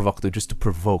are provocateur just to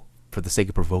provoke for the sake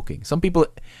of provoking. Some people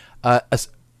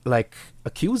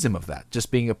accuse him of that,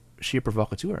 just being a sheer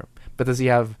provocateur. But does he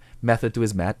have method to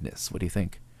his madness? What do you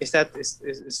think?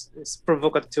 Is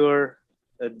provocateur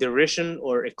a derision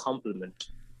or a compliment?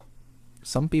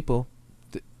 Some people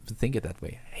think it that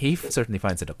way. He certainly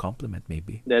finds it a compliment.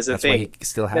 Maybe There's a that's why he thing.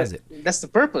 still has it. That's the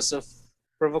purpose of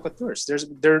provocateurs.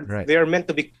 Right. They are meant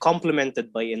to be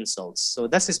complimented by insults. So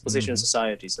that's his position in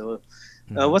society. So,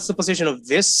 what's the position of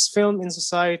this film in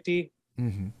society?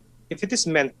 If it is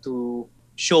meant to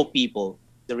show people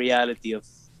the reality of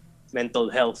mental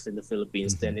health in the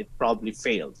Philippines, then it probably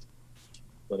failed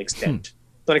to an extent.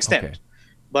 To an extent, Okay.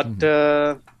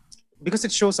 but because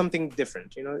it shows something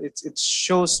different, it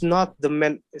shows not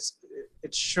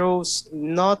it shows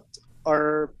not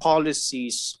our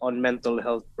policies on mental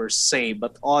health per se,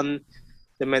 but on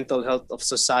the mental health of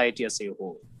society as a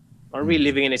whole. Are we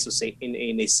living in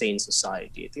a sane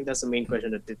society? I think that's the main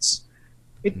question that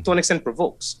it to an extent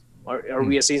provokes. Are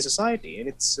we a sane society? And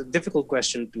it's a difficult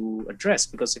question to address,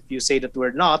 because if you say that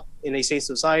we're not in a sane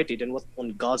society, then what on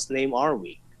God's name are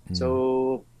we?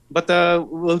 So, but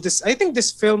I think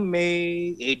this film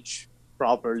may age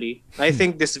properly. I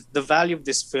think the value of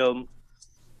this film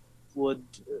would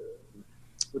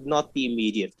not be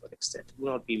immediate to an extent. It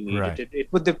would not be immediate.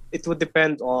 Right. It would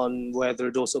depend on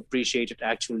whether those who appreciate it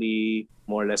actually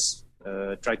more or less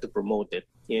try to promote it.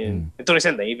 And to an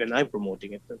extent, even I'm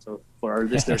promoting it. So for our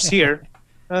listeners here,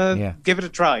 give it a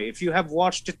try. If you have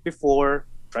watched it before,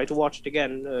 try to watch it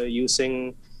again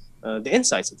using the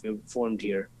insights that we have formed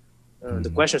here, the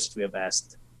questions that we have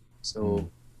asked. So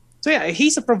yeah,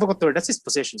 he's a provocateur. That's his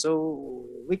position. So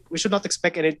we should not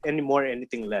expect any more,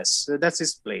 anything less. So that's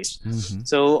his place.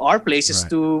 So our place is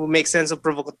to make sense of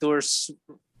provocateurs'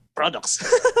 products.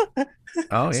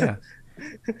 Oh yeah.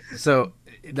 So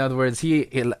in other words, he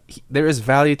there is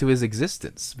value to his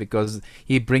existence because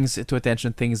he brings to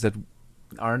attention things that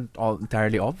aren't all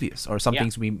entirely obvious, or some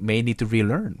things we may need to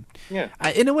relearn. Yeah.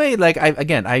 In a way, like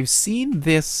I've seen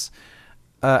this.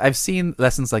 I've seen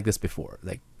lessons like this before,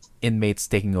 like inmates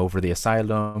taking over the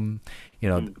asylum.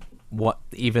 What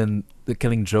even the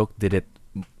Killing Joke did it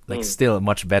like still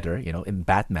much better. In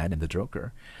Batman and the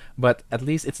Joker, but at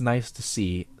least it's nice to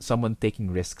see someone taking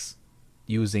risks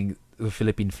using the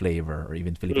Philippine flavor or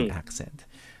even Philippine accent.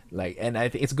 And I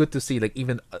think it's good to see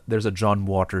there's a John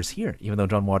Waters here, even though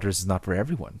John Waters is not for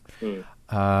everyone.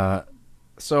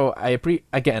 So I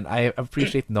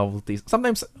appreciate novelties.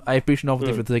 Sometimes I appreciate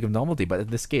novelty for the sake of novelty, but in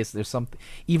this case, there's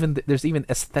even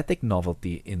aesthetic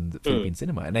novelty in the Philippine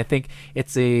cinema, and I think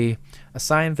it's a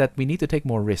sign that we need to take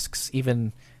more risks,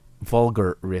 even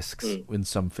vulgar risks in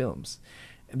some films.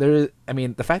 The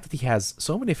fact that he has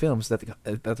so many films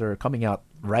that are coming out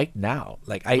right now,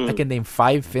 like I can name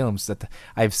 5 films that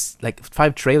like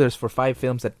 5 trailers for 5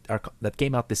 films that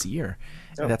came out this year.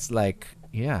 Oh. And that's like,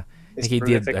 yeah. It's He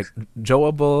prolific. did like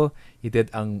Joeable. He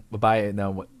did ang babae na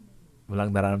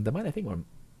walang nararamdaman, I think, or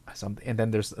something. And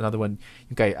then there's another one,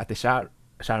 yung kay Ate Sharon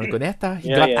Cuneta. He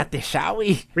got Ate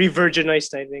Shawi.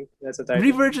 Re-virginized, I think. That's the title.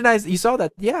 Re-virginized. You saw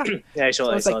that? Yeah. Yeah, I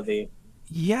saw the...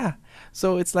 Yeah.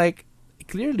 So it's like,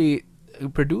 clearly,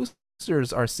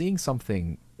 producers are seeing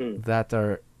something that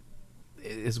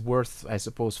is worth, I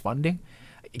suppose, funding.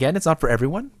 Again, it's not for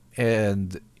everyone.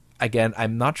 And again,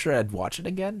 I'm not sure I'd watch it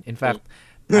again. In fact...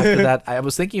 After that, I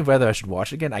was thinking whether I should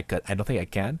watch it again. I don't think I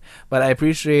can, but I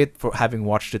appreciate for having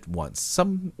watched it once.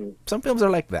 Some films are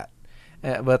like that,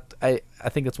 but I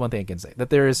think that's one thing I can say,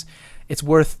 that it's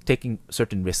worth taking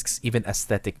certain risks, even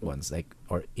aesthetic ones,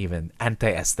 or even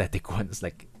anti-aesthetic ones,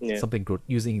 like something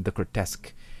using the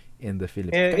grotesque in the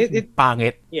Philippines.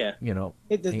 Pangit. Yeah.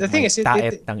 The thing is, it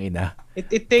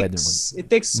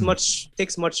takes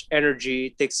Mm. much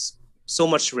energy, takes so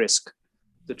much risk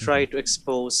to try to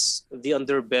expose the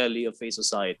underbelly of a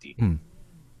society.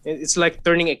 It's like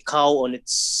turning a cow on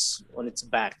its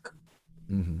back.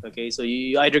 Okay, so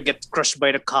you either get crushed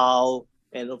by the cow,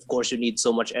 and of course you need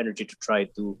so much energy to try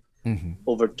to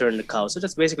overturn the cow. So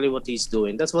that's basically what he's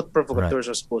doing. That's what provocateurs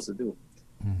are supposed to do.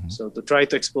 So to try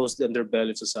to expose the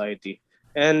underbelly of society.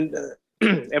 And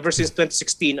ever since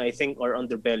 2016, I think our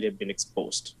underbelly have been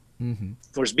exposed.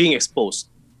 For being exposed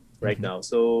right now.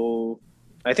 So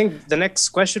I think the next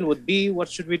question would be, what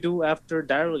should we do after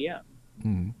Daryl? Yeah.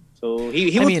 So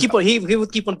he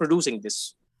would keep on producing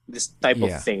this type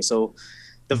of thing. So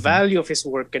the value of his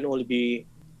work can only be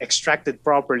extracted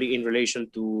properly in relation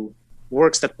to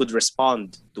works that would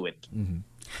respond to it.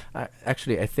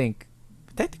 Actually, I think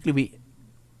technically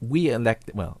we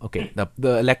elected,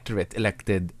 the electorate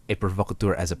elected a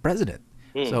provocateur as a president.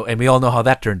 So, and we all know how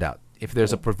that turned out. If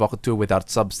there's a provocateur without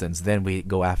substance, then we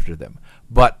go after them.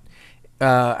 But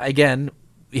again,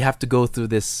 we have to go through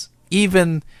this.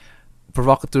 Even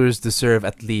provocateurs deserve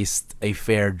at least a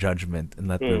fair judgment in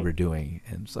what we're doing.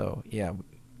 And so, yeah,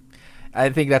 I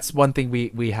think that's one thing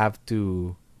we have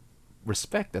to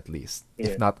respect, at least,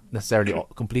 if not necessarily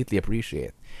completely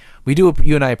appreciate.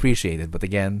 You and I appreciate it, but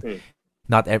again,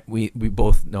 we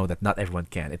both know that not everyone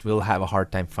can. It will have a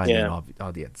hard time finding an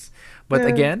audience. But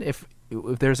again, if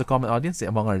there's a common audience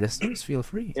among our listeners, feel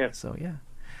free. So yeah.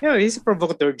 Yeah, he's a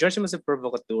provocateur. Judge him as a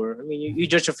provocateur. I mean, you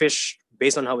judge a fish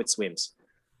based on how it swims.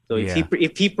 So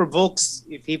if he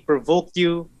provoked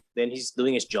you, then he's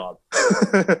doing his job.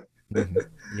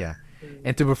 Yeah,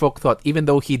 and to provoke thought, even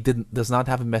though he does not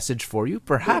have a message for you,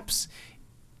 perhaps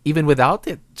even without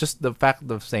it, just the fact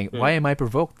of saying, "Why am I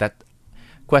provoked?" That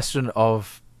question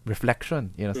of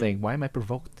reflection, saying, "Why am I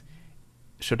provoked?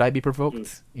 Should I be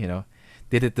provoked?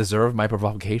 Did it deserve my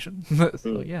provocation?"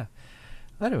 So yeah.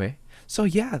 Anyway. So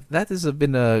yeah, that has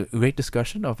been a great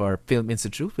discussion of our Pilm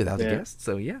Institute without a guest.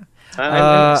 So yeah,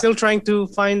 I'm still trying to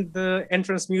find the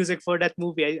entrance music for that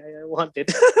movie. I want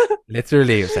it.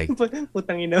 Literally, it's like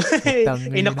putang ina,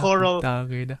 in a choral.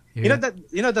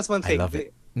 That's one thing. I love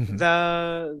it.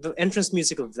 The entrance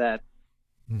music of that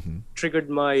triggered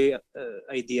my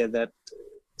idea that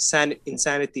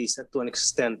insanity is, to an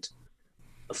extent,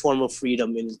 a form of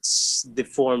freedom in its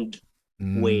deformed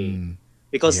way.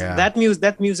 Because that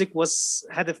music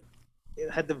had the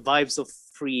vibes of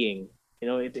freeing.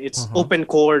 It's open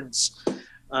chords,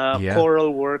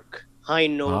 choral work, high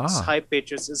notes, high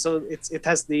pitches. So it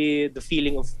has the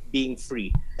feeling of being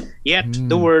free. Yet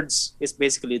the words is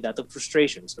basically that of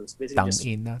frustration. So it's basically how does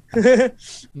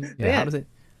it?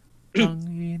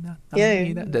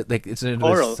 Like it's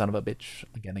another son of a bitch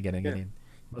again.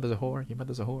 Mother's a whore. Your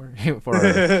mother's a whore. For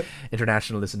our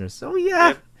international listeners. So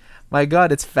yeah. My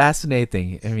God, it's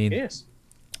fascinating. I mean, yes.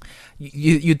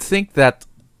 You'd think that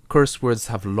curse words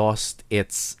have lost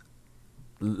its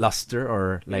luster,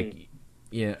 or like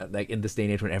in this day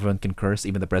and age when everyone can curse,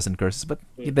 even the president curses. But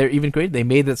they're even great. They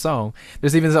made that song.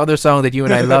 There's even this other song that you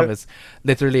and I love. It's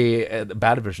literally the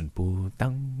bad version.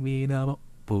 Putang ina mo,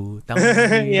 putang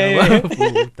ina mo,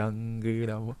 putang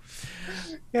ina mo.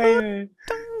 I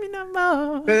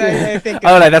think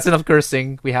all right, that's enough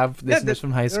cursing. We have listeners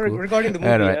from high school. Regarding the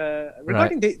movie,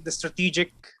 regarding the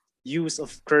strategic use of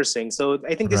cursing. So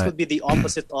I think this Right. would be the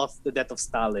opposite of the death of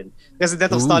Stalin. Because the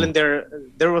death of Ooh. Stalin,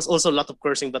 there was also a lot of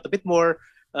cursing, but a bit more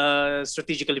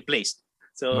strategically placed.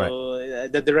 Right. So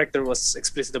the director was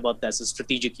explicit about that. So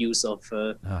strategic use of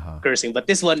Uh-huh. cursing. But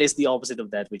this one is the opposite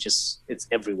of that, which is it's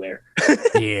everywhere.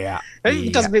 Yeah.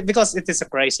 because Yeah. because it is a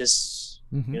crisis.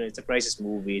 Mm-hmm. It's a crisis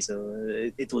movie, so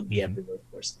it would be Mm-hmm. everywhere, of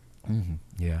course. Mm-hmm.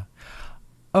 Yeah.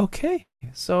 Okay.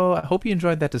 So I hope you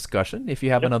enjoyed that discussion. If you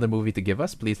have Yep. another movie to give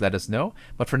us, please let us know.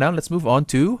 But for now, let's move on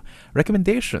to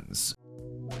recommendations.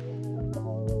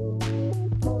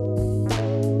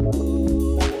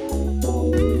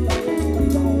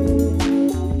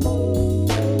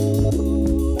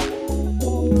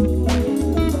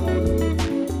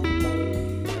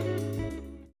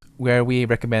 Where we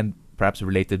recommend perhaps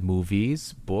related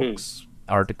movies, Hmm. books,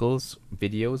 articles,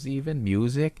 videos, even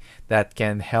music that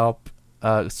can help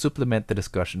supplement the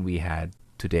discussion we had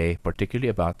today, particularly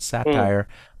about Hmm. satire,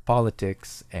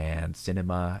 politics, and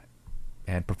cinema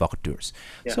and provocateurs.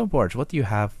 Yeah. So, Borge, what do you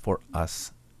have for us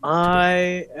today? I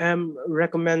am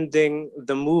recommending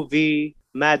the movie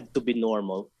Mad to Be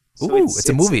Normal. So Ooh, it's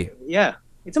a movie. yeah,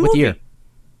 it's a What year?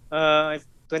 movie.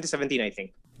 2017, I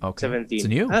think. Okay, it's 17.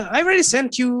 new. I already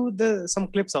sent you the some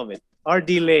clips of it.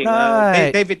 R.D. Ling,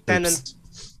 Right. David Oops. Tennant.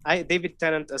 David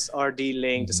Tennant as R.D.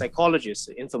 Ling, the Mm-hmm. psychologist,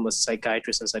 the infamous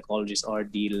psychiatrist and psychologist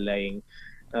R.D. Ling.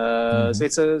 Mm-hmm. So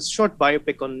it's a short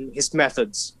biopic on his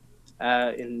methods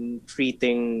in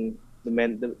treating the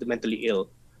mentally ill.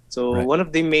 So Right. one of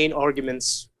the main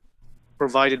arguments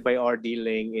provided by R.D.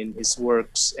 Ling in his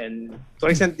works, and to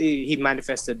an extent he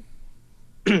manifested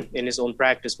in his own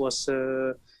practice, was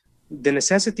the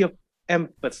necessity of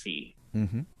empathy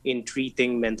Mm-hmm. in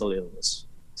treating mental illness.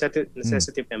 Mm.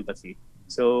 Necessity of empathy.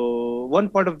 So one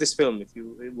part of this film, if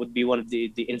you it would be one of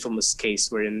the infamous case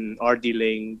wherein R.D.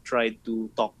 Ling tried to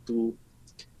talk to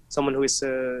someone who is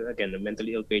again a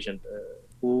mentally ill patient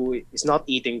who is not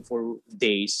eating for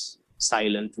days,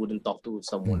 silent, wouldn't talk to Mm.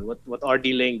 someone. What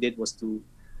R.D. Ling did was to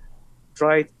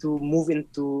try to move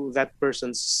into that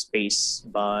person's space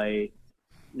by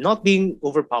not being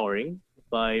overpowering,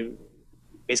 by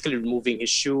basically removing his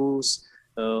shoes,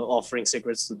 offering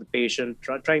cigarettes to the patient,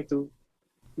 trying to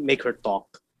make her talk.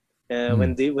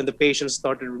 Mm. When the patient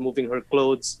started removing her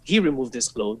clothes, he removed his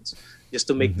clothes just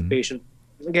to make the Mm-hmm. patient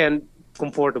again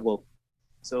comfortable. Mm.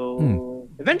 So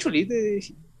eventually,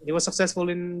 he was successful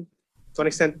in, to an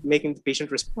extent, making the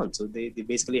patient respond. So they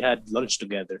basically had lunch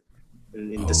together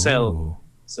in the cell. Oh.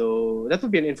 So that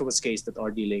would be an infamous case that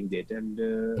R.D. Ling did, and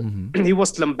Mm-hmm. he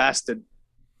was lambasted.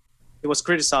 He was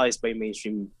criticized by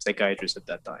mainstream psychiatrists at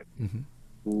that time, Mm-hmm.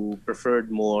 who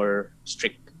preferred more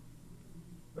strict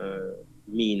uh,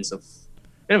 means of.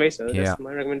 Anyway, so Yeah. that's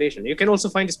my recommendation. You can also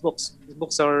find his books. His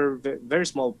books are very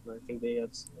small. I think they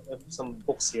have some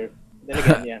books here. Then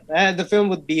again, yeah, the film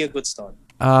would be a good start.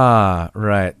 Ah,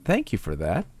 right. Thank you for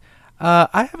that.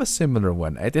 I have a similar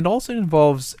one. It also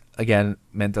involves, again,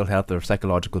 mental health or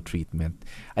psychological treatment.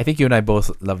 I think you and I both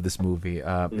love this movie.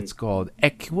 It's called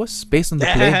Equus, based on the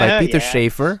play by Peter Yeah.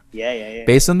 Schaeffer. Yeah.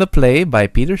 Based on the play by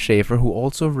Peter Schaeffer, who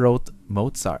also wrote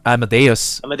Mozart,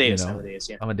 Amadeus. Amadeus, You know, Amadeus,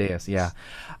 yeah. Amadeus,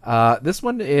 yeah. This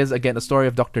one is, again, a story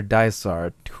of Dr.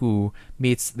 Dysart, who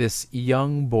meets this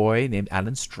young boy named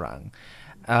Alan Strang,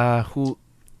 who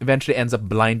eventually ends up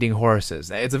blinding horses.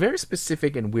 It's a very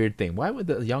specific and weird thing. Why would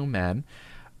the young man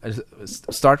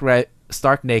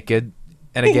start naked?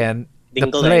 And again, the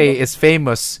Dingle play dangle. is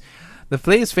famous. The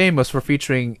play is famous for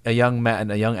featuring a young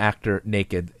man, a young actor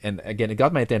naked. And again, it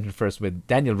got my attention first with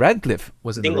Daniel Radcliffe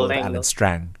was in the Dingle role of Alan dangle.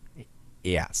 Strang.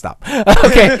 Yeah, stop.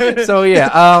 Okay, so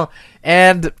yeah,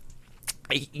 and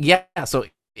yeah, so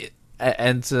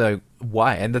and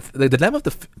why? And the dilemma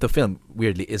of the film,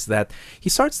 weirdly, is that he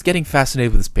starts getting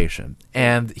fascinated with his patient,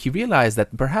 and he realized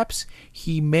that perhaps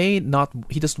he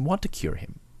doesn't want to cure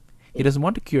him. He doesn't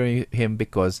want to cure him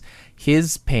because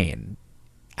his pain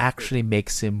actually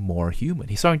makes him more human.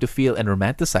 He's starting to feel and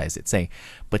romanticize it, saying,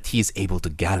 but he's able to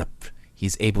gallop.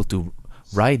 He's able to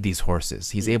ride these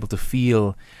horses. He's able to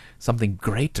feel something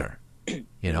greater.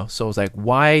 So it's like,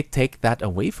 why take that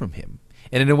away from him?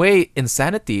 And in a way,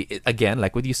 insanity, again,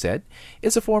 like what you said,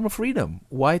 is a form of freedom.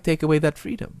 Why take away that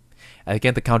freedom? And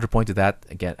again, the counterpoint to that,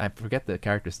 again, I forget the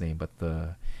character's name, but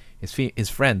his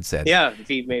friend said, Yeah, if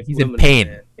he's in women,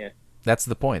 pain. yeah. That's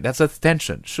the point. That's the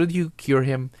tension. Should you cure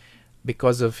him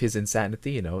because of his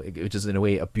insanity, which is in a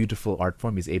way a beautiful art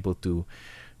form? He's able to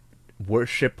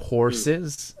worship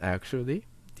horses, actually.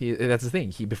 That's the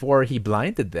thing. Before he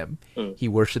blinded them, he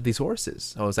worshipped these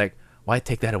horses. I was like, why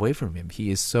take that away from him? He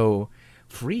is so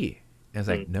free. And it's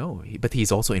like, no, but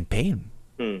he's also in pain.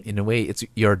 In a way, it's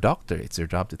your doctor. It's your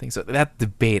job to think. So that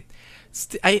debate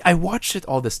I watched it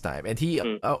all this time, and he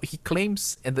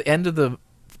claims at the end of the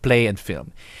play and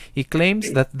film, he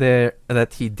claims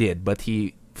that he did, but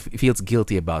he feels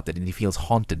guilty about it, and he feels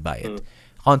haunted by it,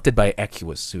 haunted by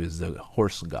Equus, who is the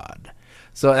horse god.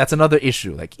 So that's another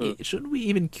issue. Like, should we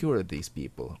even cure these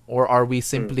people, or are we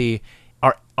simply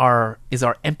is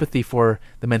our empathy for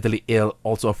the mentally ill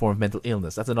also a form of mental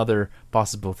illness? That's another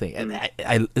possible thing. And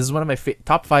this is one of my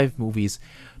top 5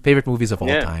 favorite movies of all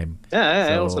time. Yeah,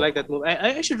 I also like that movie.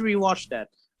 I should rewatch that.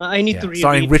 I need to read.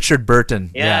 Starring Richard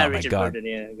Burton. Yeah, Richard my God. Burton.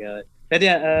 Yeah, God. But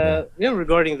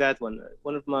regarding that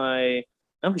one of my,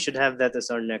 we should have that as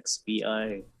our next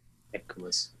PI.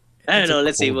 Equus. I don't know.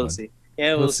 Let's see. We'll see.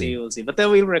 Yeah, we'll see. We'll see. But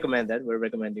we'll recommend that. We're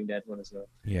recommending that one as well.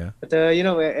 Yeah. But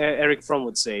Eric Fromm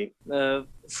would say,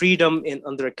 freedom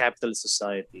under a capitalist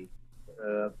society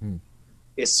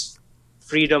is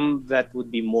freedom that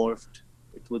would be morphed.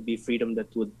 It would be freedom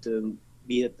that would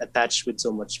be attached with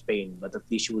so much pain, but at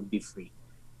least you would be free,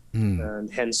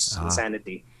 and hence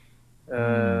insanity.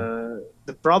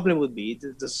 The problem would be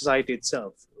the society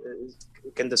itself.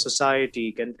 Can the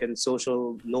society, can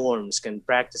social norms, can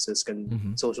practices,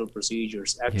 can social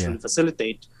procedures actually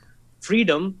facilitate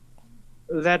freedom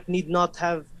that need not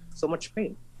have so much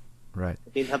pain? Right.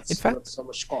 It need have so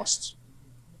much cost.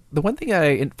 The one thing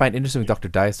I find interesting with Dr.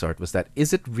 Dysart was that,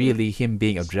 is it really him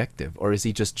being objective, or is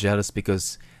he just jealous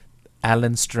because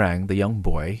Alan Strang, the young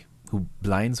boy who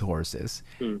blinds horses,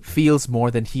 feels more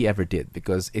than he ever did?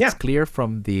 Because it's clear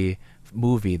from the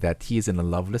movie that he's in a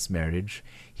loveless marriage.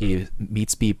 He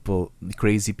meets people,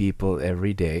 crazy people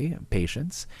every day,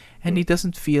 patients, and he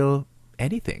doesn't feel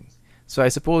anything. So I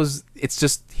suppose it's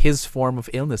just his form of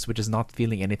illness, which is not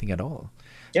feeling anything at all.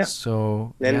 Yeah.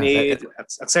 So then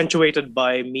it's accentuated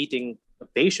by meeting a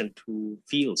patient who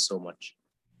feels so much.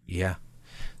 Yeah.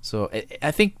 So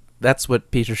I think that's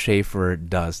what Peter Schaefer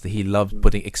does. He loved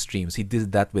putting extremes. He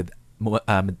did that with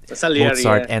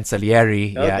Mozart and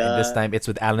Salieri. And this time it's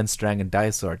with Alan Strang and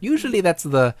Dysart. Usually that's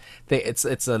the thing.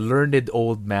 It's a learned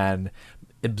old man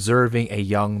observing a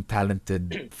young,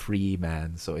 talented, free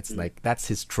man. So it's like, that's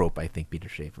his trope, I think, Peter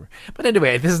Schaefer. But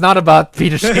anyway, this is not about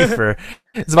Peter Schaefer.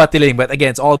 It's about Tililing. But again,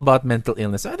 it's all about mental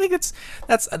illness. So I think it's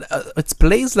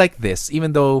plays like this,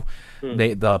 even though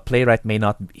the playwright may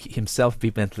not himself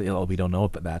be mentally ill. We don't know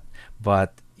about that.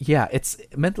 But yeah, it's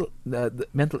the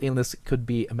mental illness could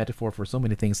be a metaphor for so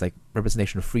many things, like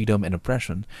representation of freedom and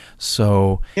oppression.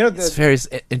 So it's a very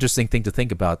interesting thing to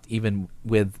think about, even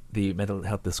with the mental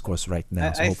health discourse right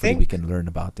now. So hopefully we can learn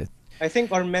about it. I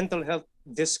think our mental health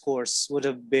discourse would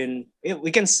have been,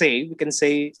 we can say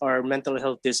our mental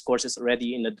health discourse is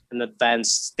already in an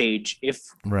advanced stage if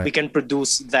we can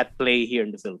produce that play here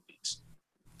in the Philippines.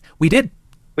 We did.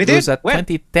 It was at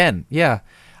 2010. Yeah.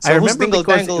 So I remember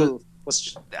because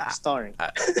was starring.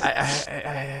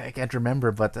 I can't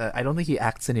remember, but I don't think he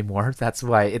acts anymore. That's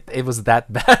why it was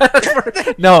that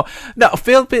bad. No,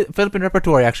 Philippine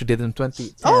Repertory actually did in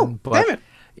 2010. Oh, damn it!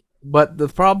 But the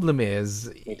problem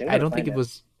is, I don't think it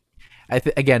was.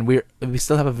 Again, we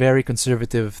still have a very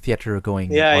conservative theater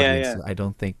going audience. Yeah. I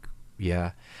don't think.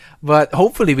 Yeah, but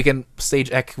hopefully we can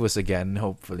stage Equus again.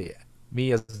 Hopefully,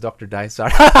 me as Dr.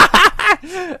 Dysart.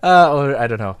 Or I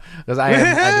don't know, because I do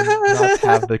not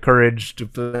have the courage to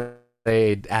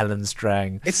play Alan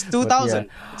Strang. It's 2000.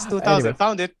 It's 2000. Anyway.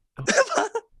 Found it.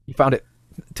 You found it.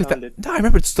 No, I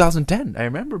remember it's 2010. I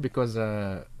remember because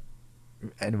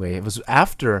anyway, it was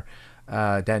after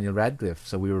Daniel Radcliffe,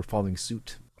 so we were following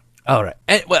suit. All right.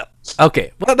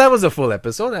 Okay. Well, that was a full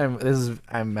episode.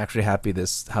 I'm actually happy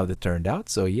how that turned out.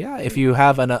 So yeah, if you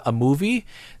have a movie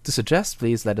to suggest,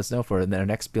 please let us know for our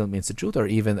next Pilm Institute, or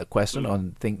even a question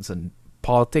on things in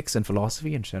politics and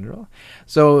philosophy in general.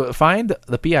 So find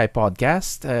the PI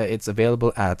podcast. It's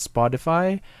available at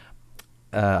Spotify,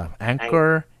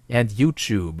 Anchor, and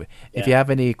YouTube. If you have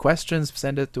any questions,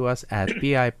 send it to us at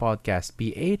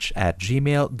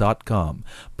pipodcastph@gmail.com.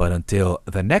 But until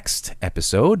the next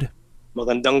episode,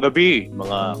 magandang gabi,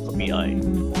 mga ka-PI.